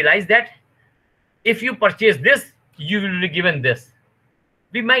tend to realize that if you purchase this, you will be given this.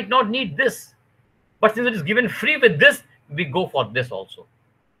 We might not need this, but since it is given free with this, we go for this also.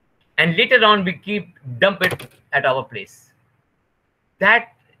 And later on, we dump it at our place. That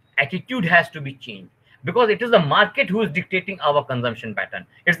attitude has to be changed, because it is the market who is dictating our consumption pattern.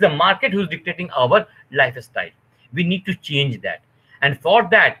 It's the market who is dictating our lifestyle. We need to change that. And for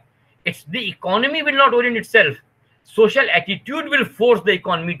that, it's the economy will not orient itself. Social attitude will force the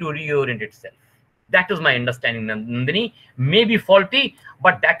economy to reorient itself. That is my understanding, Nandini. May be faulty,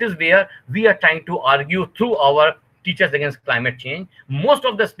 but that is where we are trying to argue through our Teachers Against Climate Change. Most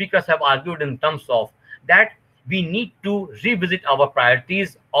of the speakers have argued in terms of that we need to revisit our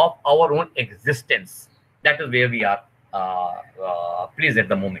priorities of our own existence. That is where we are pleased at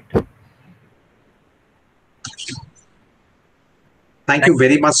the moment. Thank you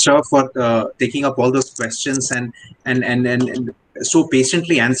very much, sir, for taking up all those questions and so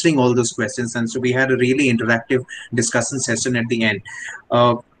patiently answering all those questions. And so we had a really interactive discussion session at the end.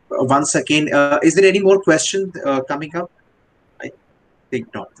 Once again, is there any more question coming up? I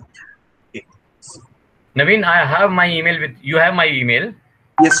think not. Okay. Naveen, I have my email with you. Have my email?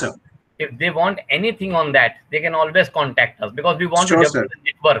 Yes, sir. If they want anything on that, they can always contact us, because we want to develop the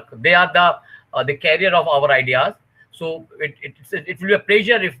network. They are the carrier of our ideas. So it will be a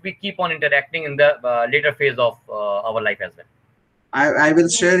pleasure if we keep on interacting in the later phase of our life as well. I will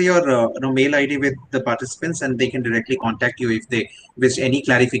share your mail ID with the participants, and they can directly contact you if they wish any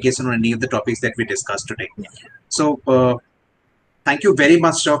clarification on any of the topics that we discussed today. So thank you very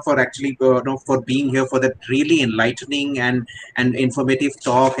much, sir, for actually for being here for that really enlightening and informative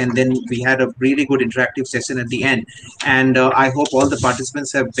talk. And then we had a really good interactive session at the end. And I hope all the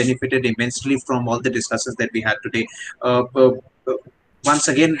participants have benefited immensely from all the discussions that we had today. Once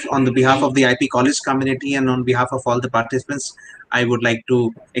again, on the behalf of the IP College community and on behalf of all the participants, I would like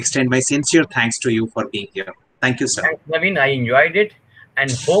to extend my sincere thanks to you for being here. Thank you, sir. Thanks, Naveen. I enjoyed it,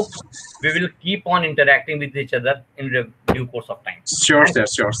 and hope we will keep on interacting with each other in the due course of time. Sure, sir.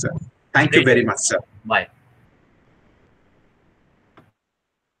 Sure, sir. Thank you very much, sir. Bye.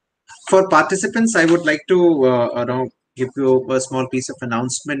 For participants, I would like to give you a small piece of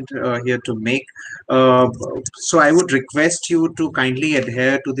announcement here to make. So I would request you to kindly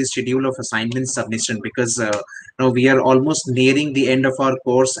adhere to the schedule of assignment submission, because we are almost nearing the end of our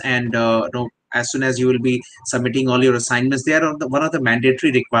course, and as soon as you will be submitting all your assignments, they are one of the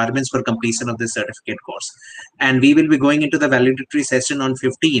mandatory requirements for completion of this certificate course. And we will be going into the validatory session on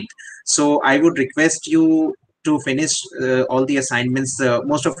 15th. So I would request you to finish all the assignments.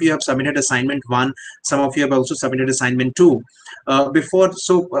 Most of you have submitted assignment 1. Some of you have also submitted assignment 2.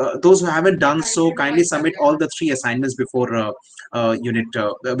 Those who haven't done so, kindly submit all the 3 assignments before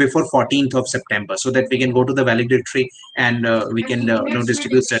before 14th of September, so that we can go to the validatory and we can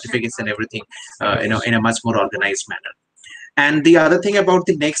distribute certificates and everything in a much more organized manner. And the other thing about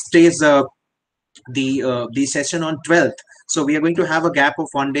the next day is the session on 12th. So we are going to have a gap of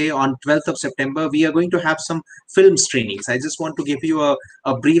 1 day. On 12th of September, we are going to have some film screenings. I just want to give you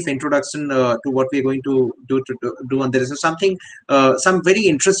a brief introduction to what we are going to do on this. Something, some very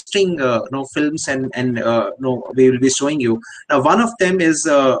interesting films and we will be showing you. Now, one of them is,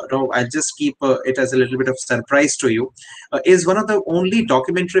 I'll just keep it as a little bit of surprise to you, is one of the only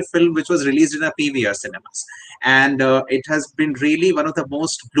documentary film which was released in a PVR cinemas. And it has been really one of the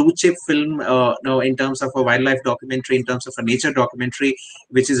most blue chip film in terms of a wildlife documentary, in terms of a nature documentary,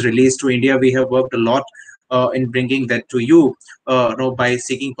 which is released to India. We have worked a lot in bringing that to you by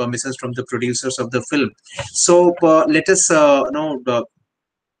seeking permissions from the producers of the film. So let us all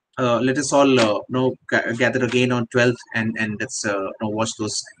gather again on 12th and let's watch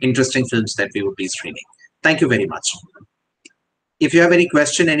those interesting films that we would be screening. Thank you very much. If you have any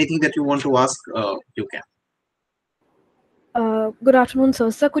question, anything that you want to ask, you can. Good afternoon,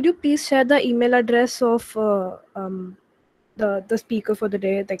 sir. Sir, could you please share the email address of the speaker for the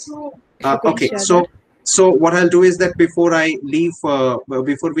day? Okay, so what I'll do is that before I leave,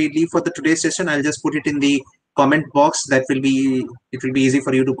 before we leave for the today's session, I'll just put it in the comment box. It will be easy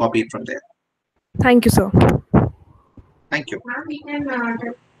for you to copy it from there. Thank you, sir. Thank you.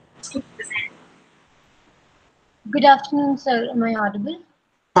 Good afternoon, sir. Am I audible?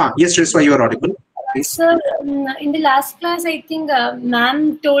 Yes, Riswa, you are audible. Sir, in the last class, I think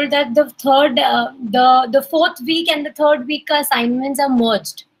ma'am told that the fourth week and the third week assignments are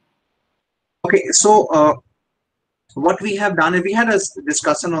merged. Okay, so what we have done is we had a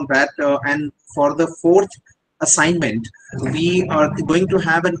discussion on that, and for the fourth assignment, we are going to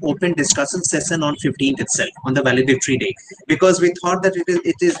have an open discussion session on 15th itself, on the valedictory day, because we thought that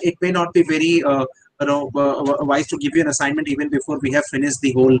it may not be very wise to give you an assignment even before we have finished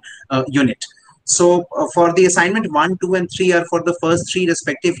the whole unit. So for the assignment 1, 2, and 3 are for the first 3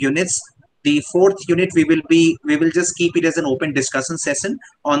 respective units. The 4th unit we will just keep it as an open discussion session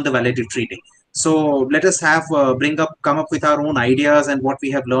on the valedictory day. So let us have come up with our own ideas and what we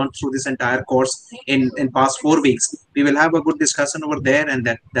have learned through this entire course in past 4 weeks. We will have a good discussion over there, and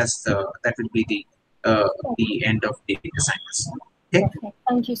that will be the end of the assignments. Okay. Okay.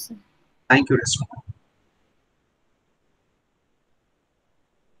 Thank you, sir. Thank you, Rashmi.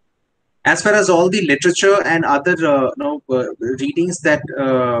 As far as all the literature and other readings that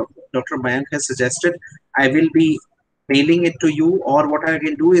Dr. Mayank has suggested, I will be mailing it to you, or what I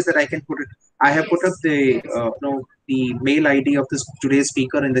can do is that I can put it. I have put up the mail ID of this today's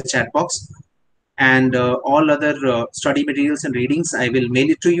speaker in the chat box, and all other study materials and readings I will mail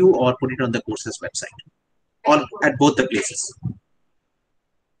it to you or put it on the course's website, all at both the places.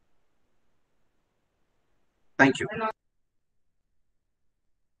 Thank you.